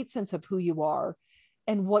great sense of who you are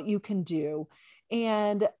and what you can do.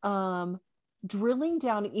 And drilling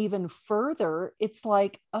down even further, it's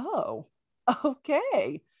like, oh,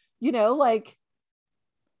 okay. Like,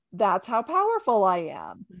 that's how powerful I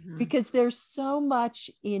am, because there's so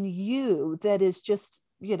much in you that is just,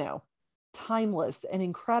 timeless and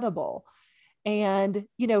incredible. And,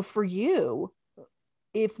 for you,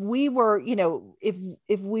 if we were,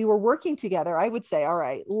 if we were working together, I would say, all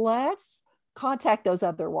right, let's contact those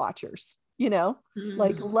other watchers,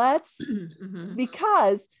 like Mhm. let's, Mhm.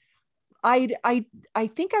 because I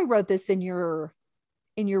think I wrote this in your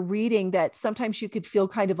reading, that sometimes you could feel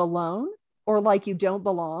kind of alone or like you don't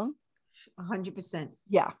belong. 100%.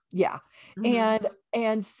 Yeah. Yeah. Mhm.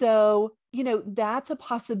 And so, that's a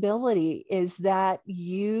possibility, is that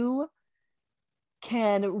you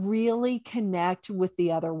can really connect with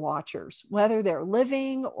the other watchers, whether they're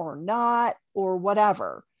living or not, or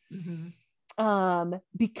whatever. Mhm.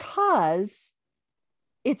 Because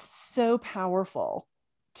it's so powerful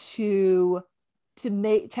to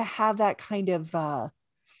have that kind of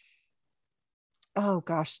oh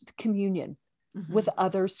gosh, communion with Mhm.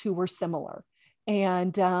 others who were similar.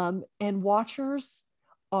 And watchers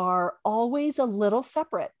are always a little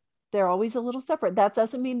separate. They're always a little separate. That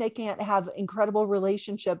doesn't mean they can't have incredible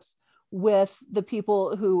relationships with the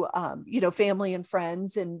people who, family and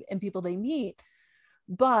friends and people they meet.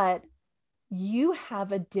 But you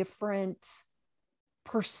have a different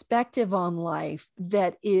perspective on life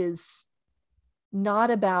that is not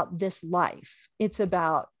about this life. It's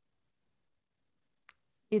about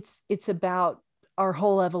our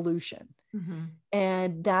whole evolution. Mhm.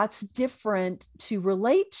 And that's different to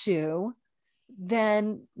relate to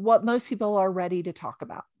than what most people are ready to talk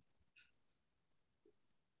about.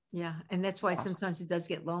 Yeah. And that's why Yeah. sometimes it does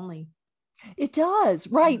get lonely. It does,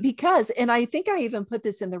 right? Mhm. Because, and I think I even put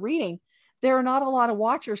this in the reading, there are not a lot of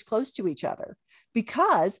watchers close to each other,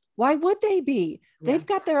 because why would they be? Yeah. They've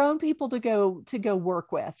got their own people to go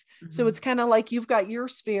work with. So Mhm. it's kind of like you've got your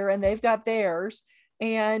sphere and they've got theirs,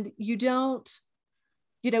 and you don't,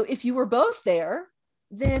 if you were both there,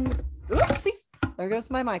 then oopsie, there goes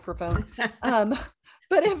my microphone. um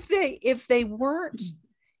but if they weren't,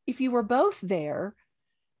 if you were both there,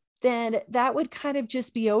 then that would kind of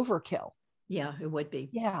just be overkill. Yeah, it would be.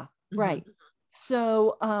 Yeah, Mhm. right.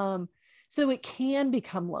 So it can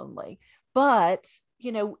become lonely. But,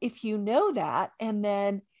 if you know that, and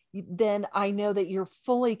then I know that you're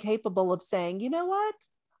fully capable of saying, you know what,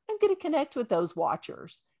 I'm going to connect with those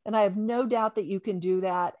watchers. And I have no doubt that you can do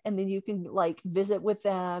that. And then you can like visit with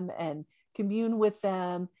them and commune with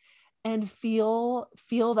them and feel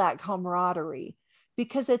that camaraderie,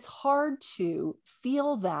 because it's hard to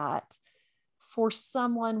feel that for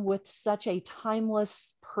someone with such a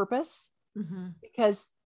timeless purpose, Mhm. because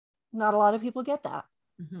not a lot of people get that.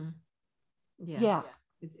 Mhm. Yeah. Yeah.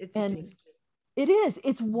 It's a And gift.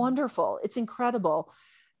 it's wonderful. It's incredible.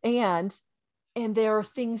 And there are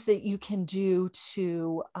things that you can do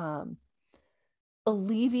to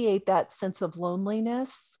alleviate that sense of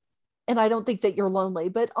loneliness. And I don't think that you're lonely,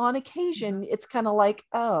 but on occasion, it's kind of like,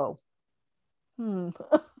 oh, I'm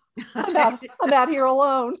out here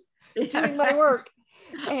alone doing my work.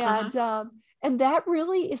 Uh-huh. And that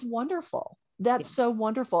really is wonderful. Yeah. That's so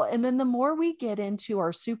wonderful. And then the more we get into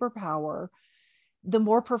our superpower, the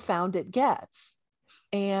more profound it gets.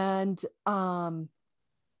 And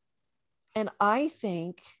I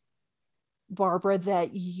think, Barbara,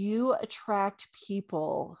 that you attract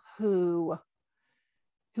people who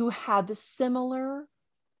have similar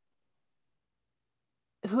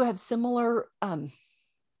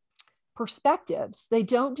perspectives. They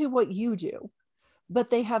don't do what you do, but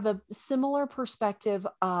they have a similar perspective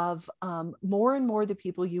of, more and more the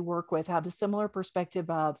people you work with have a similar perspective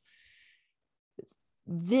of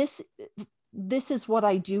this. This is what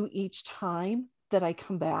I do each time that I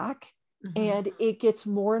come back. Mhm. And it gets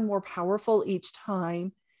more and more powerful each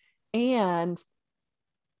time. And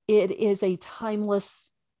it is a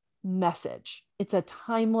timeless message. It's a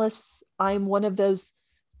timeless, I'm one of those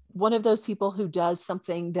people who does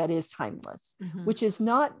something that is timeless, Mhm. which is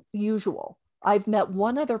not usual. I've met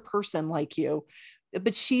one other person like you,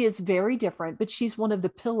 but she is very different, but she's one of the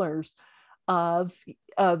pillars of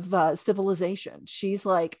civilization. She's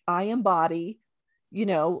like, I embody,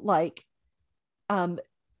 like, um,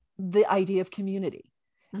 the idea of community.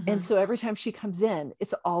 And Mhm. so every time she comes in,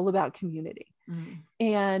 it's all about community. Mhm.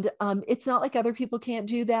 And it's not like other people can't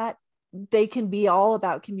do that. They can be all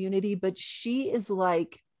about community, but she is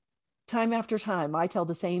like, time after time, I tell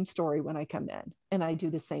the same story when I come in and I do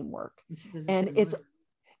the same work. And she does the And same it's, work.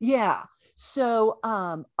 yeah. So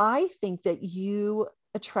I think that you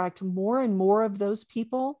attract more and more of those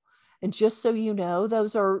people. And just so you know,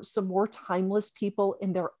 those are some more timeless people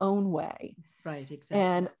in their own way. Right, exactly.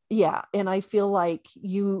 And yeah, and I feel like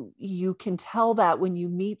you can tell that when you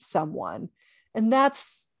meet someone. And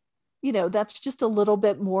that's just a little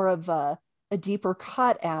bit more of a deeper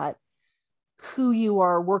cut at who you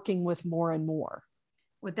are working with more and more.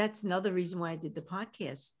 Well, that's another reason why I did the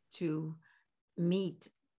podcast, to meet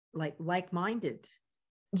like-minded,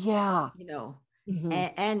 Yeah.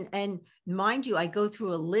 Mhm. And mind you, I go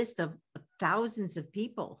through a list of thousands of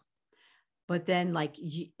people, but then like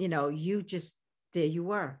you just, there you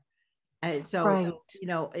were. And so Right.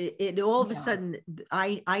 it all of a Yeah. sudden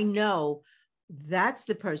I know that's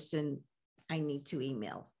the person I need to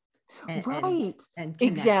email and Right. connect with.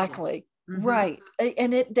 Exactly. Mhm. Right.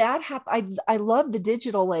 And that I love the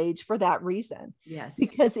digital age for that reason, Yes.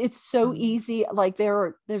 because it's so Mhm. easy. Like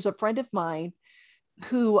there's a friend of mine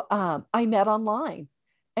who I met online,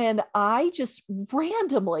 and I just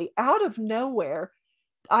randomly out of nowhere,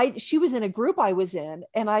 she was in a group I was in,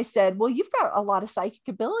 and I said, "Well, you've got a lot of psychic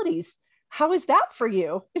abilities. How is that for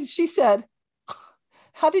you?" And she said,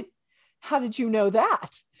 "How did you know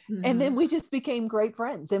that?" And then Mhm. we just became great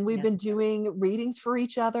friends, and we've Yeah. been doing readings for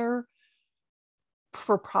each other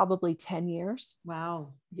for probably 10 years.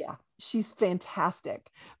 Wow. Yeah, she's fantastic.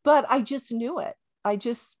 But I just knew it. I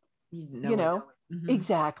just, You you know it. know, Mhm.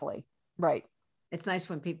 exactly. Right. It's nice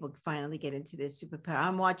when people finally get into their superpower.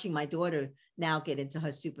 I'm watching my daughter now get into her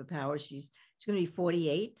superpower. She's going to be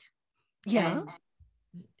 48, Yeah. and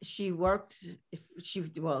she worked.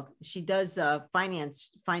 She does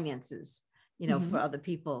finances, for Mhm. other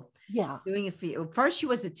people. Yeah. Doing it for you. First, she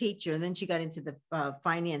was a teacher, and then she got into the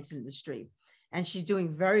finance industry, and she's doing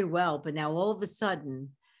very well. But now, all of a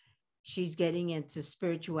sudden, she's getting into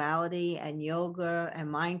spirituality and yoga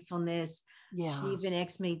and mindfulness. She Yeah. even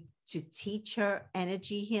asked me to teach her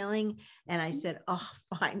energy healing. And I said, oh,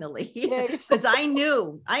 finally, Yay. because I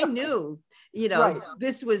knew, Right.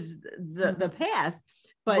 this was the Mhm. path,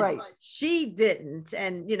 but Right. she didn't.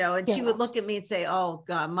 And she Yeah. would look at me and say, oh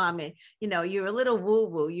God, mommy, you're a little woo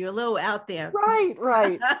woo. You're a little out there, Right.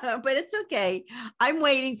 Right. but it's okay. I'm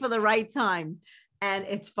waiting for the right time, and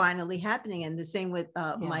it's finally happening. And the same with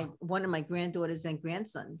Yeah. my one of my granddaughters and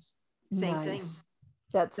grandsons, same thing. Nice.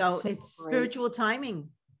 That's So so it's great. spiritual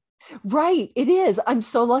timing. Right. It is. I'm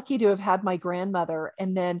so lucky to have had my grandmother.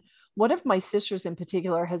 And then one of my sisters in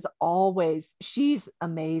particular she's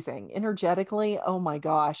amazing energetically. Oh my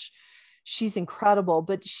gosh. She's incredible.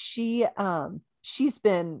 But she's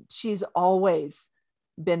always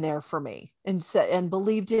been there for me, and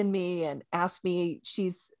believed in me, and asked me.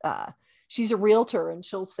 She's a realtor, and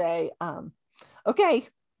she'll say, okay,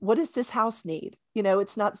 what does this house need?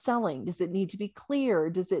 It's not selling. Does it need to be clear?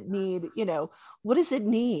 Does it need, what does it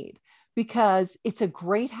need? Because it's a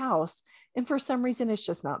great house, and for some reason it's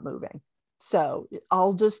just not moving. So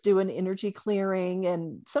I'll just do an energy clearing.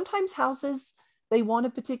 And sometimes houses, they want a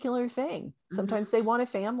particular thing. Mhm. Sometimes they want a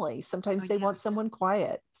family. Oh Sometimes they yeah. want someone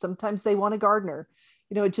quiet. Sometimes they want a gardener.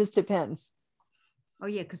 It just depends. Oh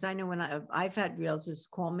yeah. Because I know when I've had realtors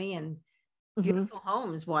call me, and Mhm. beautiful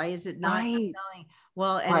homes. Why is it not Right. selling?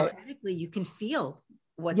 Well, Right. energetically, you can feel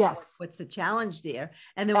what's Yes, what's the challenge there,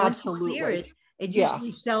 and then once you clear absolutely. it, it Yeah.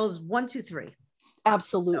 usually sells one, two, three. So.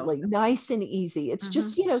 Absolutely. Nice and easy. It's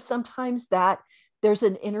just, Mhm. sometimes that there's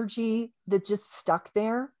an energy that just stuck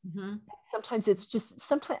there. Mhm. Sometimes it's just,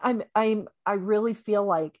 sometimes I really feel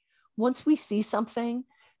like once we see something,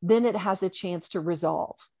 then it has a chance to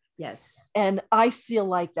resolve. Yes. And I feel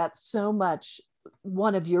like that's so much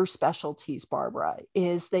one of your specialties, Barbara,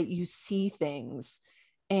 is that you see things,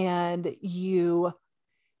 and you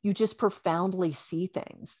just profoundly see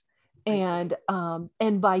things. I do.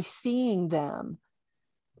 And by seeing them,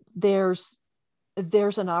 there's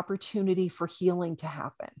an opportunity for healing to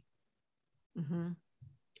happen. Mhm.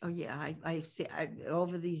 Oh yeah, I see.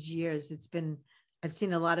 Over these years, I've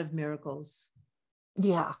seen a lot of miracles,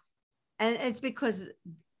 Yeah. and it's because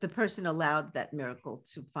the person allowed that miracle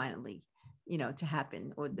to finally, to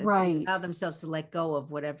happen, or to Right. allow themselves to let go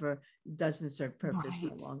of whatever doesn't serve purpose no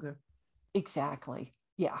Right. longer. Exactly.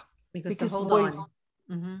 Yeah. Because to Because hold boy, on.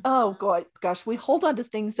 Mhm. oh God, gosh, we hold on to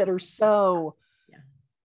things that are so Yeah,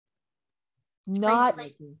 it's crazy not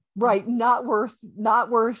making. Mhm. right, not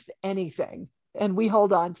worth anything. And we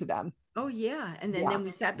hold on to them. Oh yeah, and then Yeah. then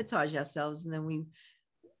we sabotage ourselves, and then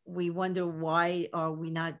we wonder, why are we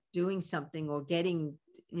not doing something or getting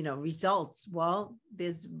results? Well,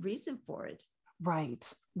 there's reason for it.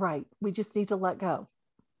 Right. Right. We just need to let go.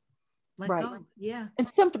 Let Right. go. Yeah. And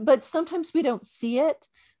but sometimes we don't see it.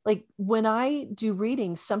 Like when I do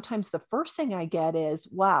readings, sometimes the first thing I get is,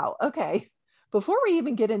 wow, okay, before we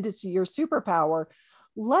even get into your superpower,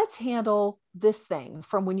 let's handle this thing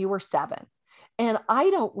from when you were 7. And I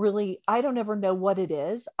don't ever know what it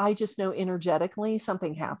is. I just know energetically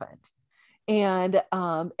something happened. And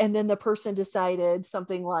then the person decided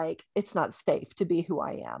something like, it's not safe to be who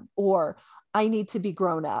I am, or I need to be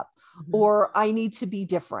grown up, Mhm. or I need to be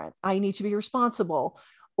different, I need to be responsible.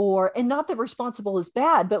 And not that responsible is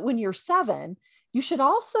bad, but when you're 7, you should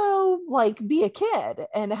also like be a kid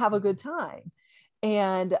and have a good time.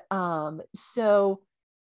 And so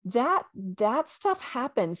that stuff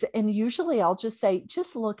happens. And usually I'll just say,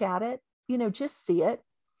 just look at it, just see it.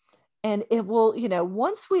 And it will,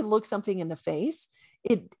 once we look something in the face,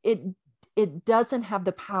 it doesn't have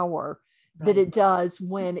the power that it does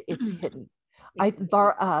when it's hidden.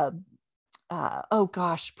 Oh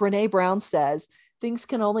gosh, Brene Brown says things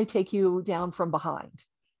can only take you down from behind.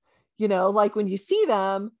 Like when you see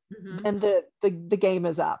them, then the game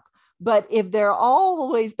is up. But if they're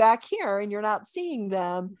always back here and you're not seeing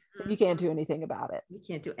them, then you can't do anything about it. You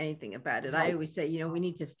can't do anything about it. Right. I always say, we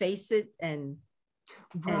need to face it, and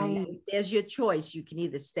right. And there's your choice. You can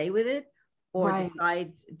either stay with it or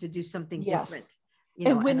decide to do something different,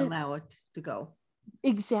 and allow it to go.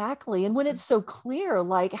 Exactly. And when it's so clear,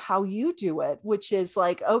 like how you do it, which is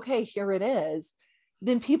like, okay, here it is,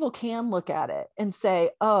 then people can look at it and say,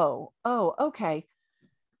 oh, okay,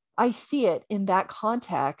 I see it in that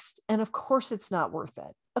context. And of course it's not worth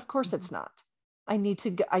it. Of course it's not. I need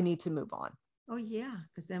to move on. Oh yeah.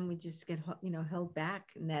 Because then we just get, held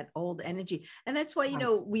back in that old energy. And that's why,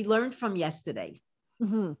 we learned from yesterday,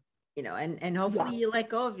 and hopefully you let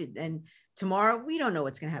go of it. And tomorrow, we don't know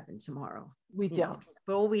what's going to happen tomorrow. We don't.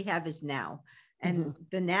 But all we have is now. And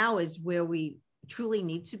the now is where we truly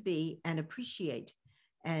need to be and appreciate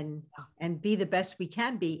and be the best we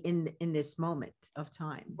can be in this moment of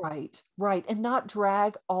time. Right. And not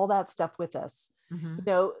drag all that stuff with us.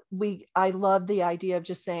 I love the idea of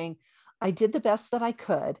just saying, I did the best that I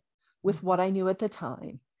could with what I knew at the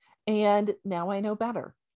time. And now I know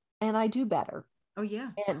better and I do better. Oh yeah.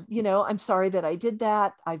 And, I'm sorry that I did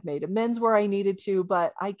that. I've made amends where I needed to,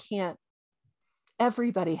 but I can't.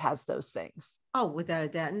 Everybody has those things. Oh, without a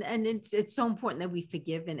doubt. And it's so important that we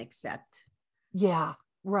forgive and accept. Yeah.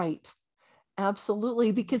 Right.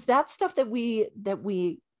 Absolutely. Because that's stuff that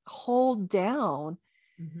we hold down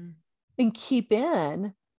and keep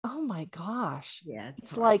in. Oh my gosh. Yeah.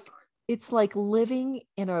 It's like living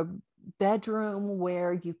in a bedroom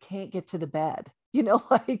where you can't get to the bed,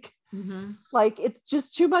 like it's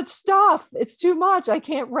just too much stuff. It's too much. I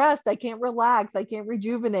can't rest. I can't relax. I can't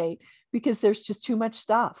rejuvenate because there's just too much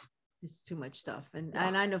stuff. It's too much stuff. And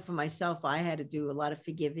I know for myself, I had to do a lot of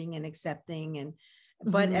forgiving and accepting.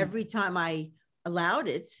 But every time I allowed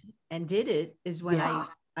it and did it is when I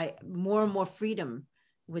more and more freedom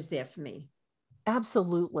was there for me.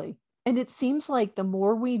 Absolutely. And it seems like the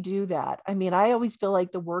more we do that, I mean, I always feel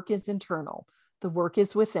like the work is internal, the work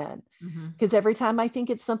is within, because every time I think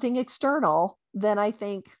it's something external, then I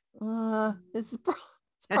think it's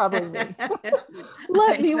probably me.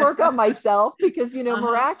 Let me work on myself because,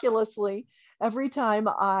 miraculously, every time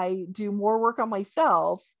I do more work on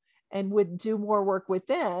myself and would do more work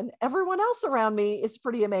within, everyone else around me is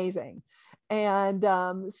pretty amazing. And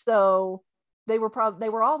so they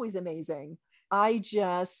were always amazing. I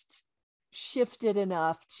just shifted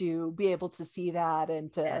enough to be able to see that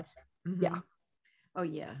and to, Oh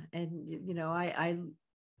yeah. And,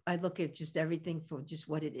 I look at just everything for just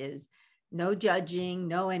what it is. No judging,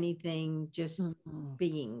 no anything, just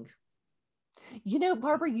being.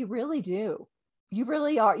 Barbara, you really do. You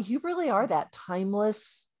really are that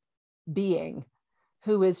timeless being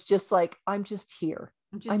who is just like, I'm just here.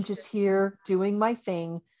 I'm just here doing my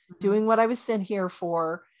thing, doing what I was sent here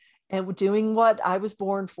for, and doing what I was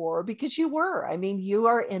born for, because you were. I mean, you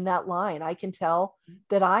are in that line. I can tell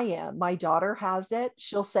that I am. My daughter has it.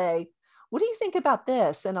 She'll say, what do you think about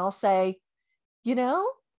this? And I'll say,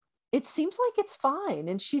 it seems like it's fine.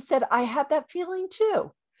 And she said, I had that feeling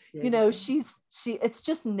too. It's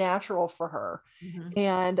just natural for her.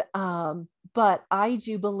 And, but I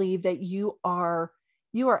do believe that you are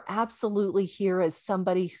absolutely here as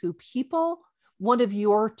somebody who one of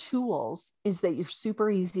your tools is that you're super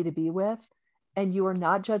easy to be with and you are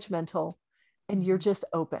not judgmental and you're just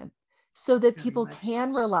open so that people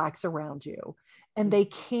can relax around you and they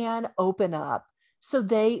can open up.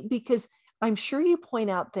 Because I'm sure you point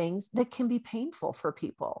out things that can be painful for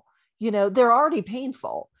people. They're already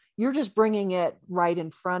painful. You're just bringing it right in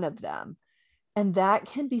front of them. And that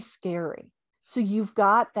can be scary. So you've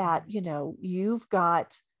got that, you've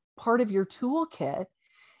got part of your toolkit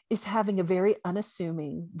is having a very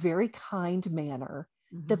unassuming, very kind manner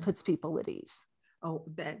that puts people at ease. Oh,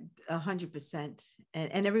 that 100%.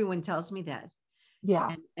 And everyone tells me that.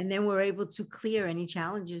 Yeah. And then we're able to clear any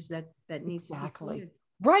challenges that needs to be cleared.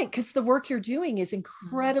 Right. Because the work you're doing is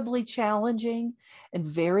incredibly challenging and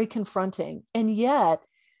very confronting. And yet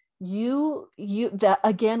that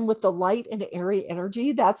again, with the light and airy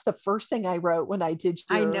energy, that's the first thing I wrote when I did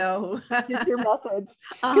your message.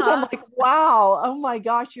 Because I'm like, wow, oh my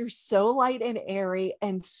gosh, you're so light and airy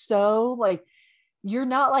and so like you're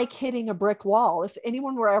not like hitting a brick wall. If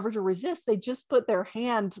anyone were ever to resist, they just put their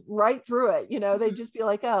hand right through it. They'd just be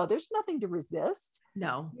like, oh, there's nothing to resist.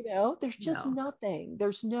 No, There's just no. nothing.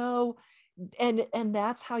 There's no, and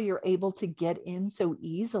that's how you're able to get in so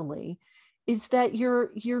easily, is that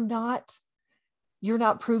you're not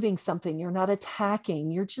proving something, you're not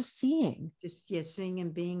attacking, you're just seeing. Just, yeah, seeing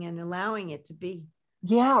and being and allowing it to be.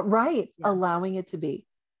 Yeah, right. Yeah. Allowing it to be.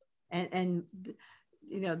 And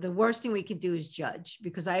the worst thing we could do is judge,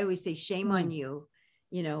 because I always say shame on you,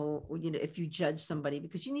 if you judge somebody,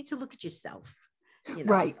 because you need to look at yourself.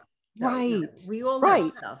 Right. So, right. We all right.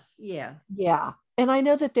 have stuff. Yeah. Yeah. And I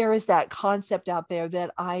know that there is that concept out there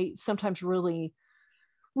that I sometimes really,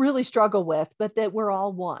 really struggle with, but that we're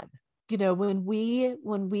all one. When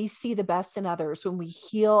we see the best in others, when we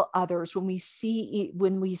heal others, when we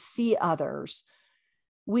see others,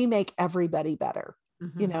 we make everybody better.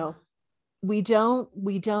 Mm-hmm. We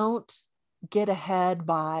don't get ahead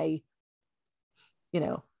by,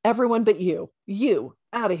 everyone but you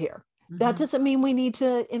out of here. Mm-hmm. That doesn't mean we need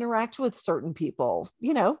to interact with certain people.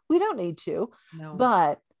 We don't need to, no.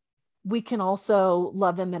 But we can also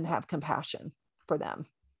love them and have compassion for them.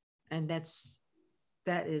 And that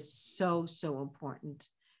is so, so important.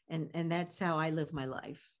 And that's how I live my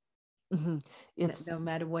life. Mm-hmm. No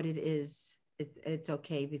matter what it is, it's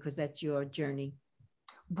okay, because that's your journey.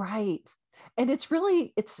 Right. And it's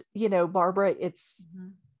Barbara,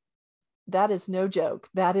 that is no joke.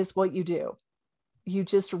 That is what you do. You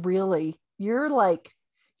just really, you're like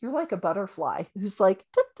a butterfly who's like,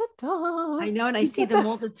 da, da, da. I know. And I see them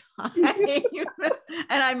all the time.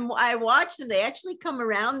 And I watch them. They actually come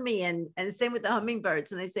around me, and same with the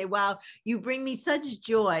hummingbirds. And they say, wow, you bring me such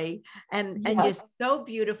joy, and you're so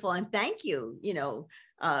beautiful. And thank you, for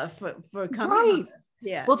coming. Right.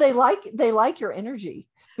 Yeah. Well, they like your energy,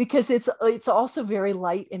 because it's also very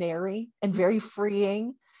light and airy and very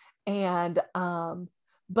freeing. And,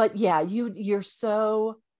 but yeah, you're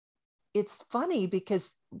so, it's funny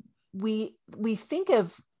because we think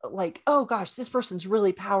of like, oh gosh, this person's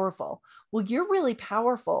really powerful. Well, you're really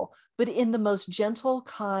powerful, but in the most gentle,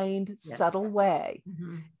 kind, subtle way.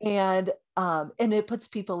 Mm-hmm. And it puts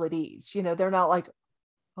people at ease. They're not like,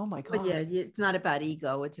 oh my God. But yeah, it's not about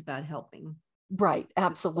ego. It's about helping. Right.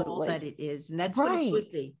 Absolutely. All that it is. And that's what it should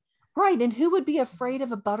be. Right. And who would be afraid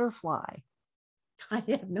of a butterfly? I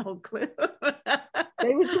have no clue.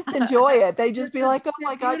 They would just enjoy it. They just be like, oh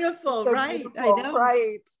my God. Beautiful. So right. Beautiful. I know.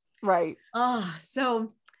 Right. Oh,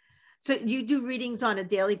 so you do readings on a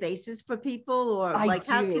daily basis for people, or how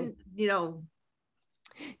can,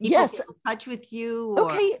 yes, get in touch with you? Or?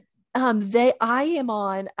 Okay. I'm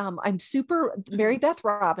super Mary Beth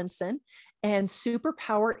Robinson and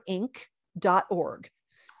superpowerinc.org.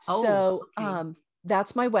 Oh, so, okay.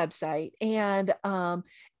 That's my website. And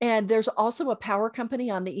there's also a power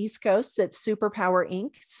company on the East Coast that's Superpower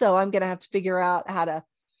Inc. So I'm going to have to figure out how to,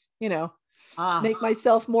 make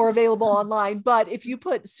myself more available online. But if you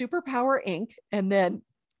put Superpower Inc. and then,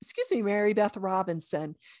 Mary Beth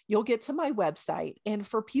Robinson, you'll get to my website. And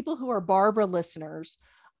for people who are Barbara listeners,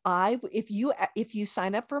 if you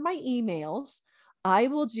sign up for my emails, I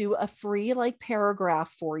will do a free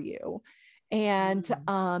paragraph for you. And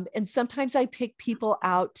sometimes I pick people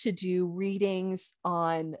out to do readings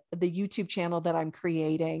on the YouTube channel that I'm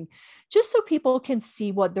creating, just so people can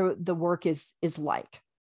see what the work is like.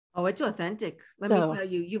 Oh, it's authentic. Let me tell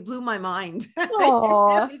you, you blew my mind.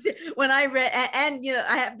 Really when I read, and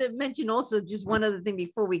I have to mention also just one other thing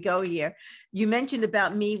before we go here. You mentioned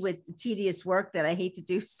about me with the tedious work that I hate to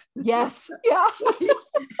do. Yes. Yeah.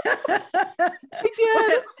 I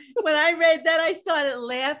did. When I read that, I started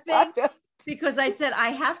laughing. Because I said, I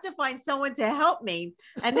have to find someone to help me.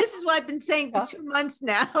 And this is what I've been saying for 2 months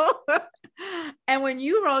now. And when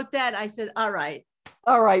you wrote that, I said, all right,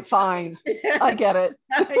 fine. I get it.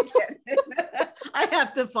 I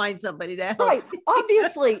have to find somebody to help. Right.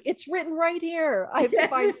 Obviously, it's written right here. I have to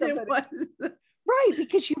find somebody. Right.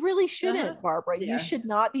 Because you really shouldn't, Barbara. Yeah. You should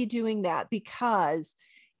not be doing that, because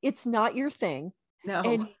it's not your thing. No.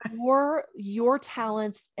 And your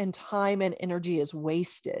talents and time and energy is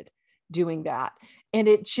wasted doing that. And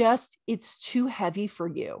it's too heavy for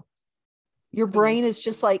you. Your brain is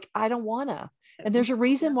just like, I don't want to. And there's a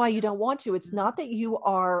reason why you don't want to. It's not that you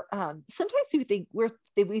are, sometimes we think we're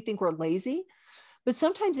lazy, but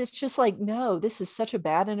sometimes it's just like, no, this is such a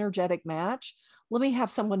bad energetic match. Let me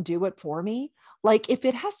have someone do it for me. Like if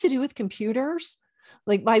it has to do with computers,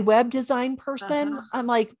 like my web design person, I'm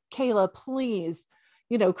like, Kayla, please,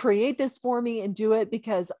 create this for me and do it,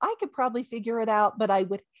 because I could probably figure it out, but I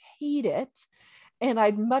would hate it. And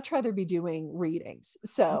I'd much rather be doing readings.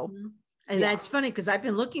 So And that's funny because I've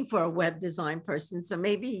been looking for a web design person. So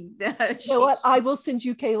maybe you know what? I will send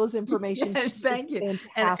you Kayla's information. Yes, thank you.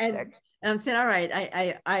 Fantastic. And I'm saying, all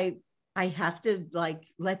right, I have to like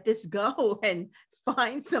let this go and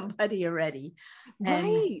find somebody already.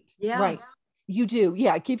 Right. Yeah. Right. You do.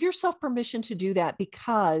 Yeah. Give yourself permission to do that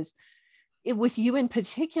because with you in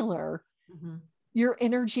particular, your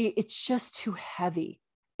energy, it's just too heavy.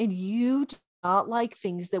 And you do not like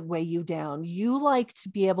things that weigh you down. You like to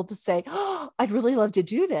be able to say, oh, I'd really love to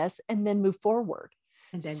do this and then move forward.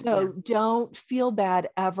 And then, so don't feel bad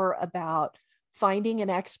ever about finding an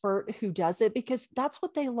expert who does it because that's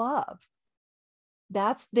what they love.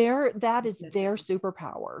 That is their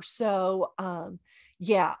superpower. So,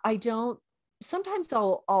 sometimes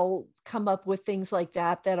I'll come up with things like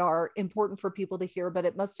that are important for people to hear, but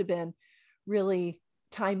it must've been really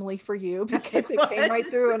timely for you because it came right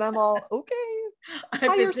through and I'm all, okay,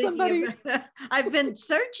 hire somebody. I've been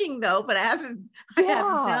searching though, but I haven't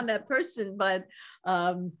found that person, but,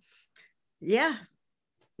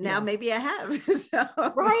 now maybe I have. So.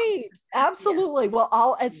 Right. Absolutely.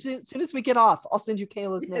 Well, as soon as we get off, I'll send you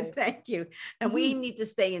Kayla's name. Thank you. And we need to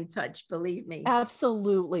stay in touch. Believe me.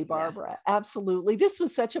 Absolutely, Barbara. Absolutely. This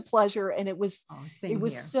was such a pleasure. And it was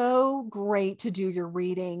so great to do your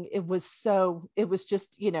reading. It was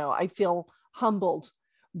just, I feel humbled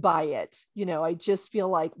by it. I just feel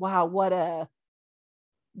like, wow, what a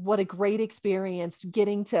great experience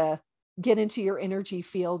getting to get into your energy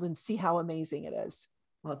field and see how amazing it is.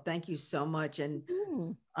 Well, thank you so much. And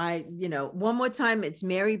one more time, it's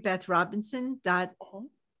marybethrobinson.com.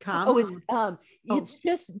 It's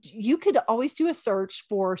just, you could always do a search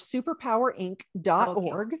for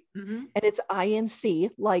superpowerinc.org and it's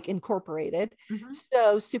INC, like incorporated.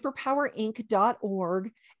 So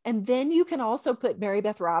superpowerinc.org. And then you can also put Mary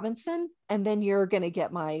Beth Robinson, and then you're going to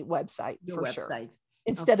get my website sure.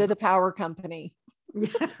 Instead of the power company.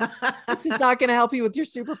 Which is not going to help you with your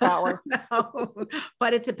superpower. No,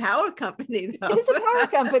 but it's a power company though. It is a power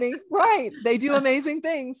company, right? They do amazing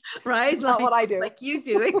things, right? It's not what I do, like you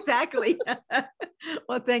do. Exactly.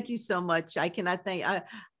 Well, thank you so much. I cannot thank.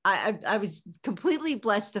 I was completely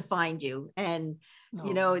blessed to find you, and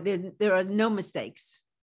there are no mistakes.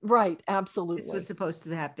 Right? Absolutely, this was supposed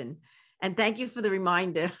to happen. And thank you for the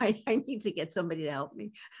reminder. I need to get somebody to help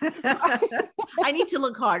me. I need to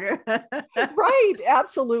look harder. Right.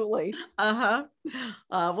 Absolutely. Well,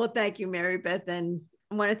 thank you, Mary Beth. And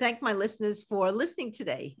I want to thank my listeners for listening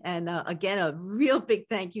today. And again, a real big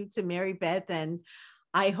thank you to Mary Beth. And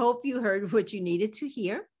I hope you heard what you needed to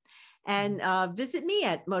hear. And visit me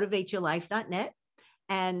at motivateyourlife.net.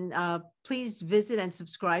 And please visit and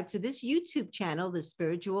subscribe to this YouTube channel, The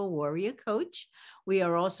Spiritual Warrior Coach. We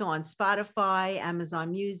are also on Spotify,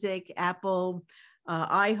 Amazon Music, Apple,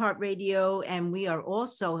 iHeartRadio, and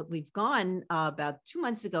we've gone about 2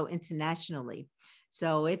 months ago internationally.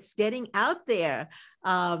 So it's getting out there.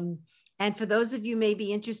 And for those of you may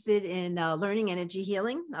be interested in learning energy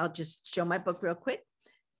healing, I'll just show my book real quick.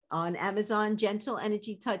 On Amazon, Gentle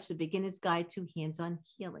Energy Touch, The Beginner's Guide to Hands-on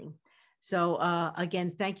Healing. So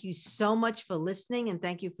again, thank you so much for listening, and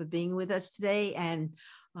thank you for being with us today, and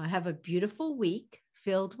have a beautiful week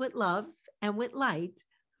filled with love and with light.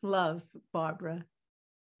 Love, Barbara.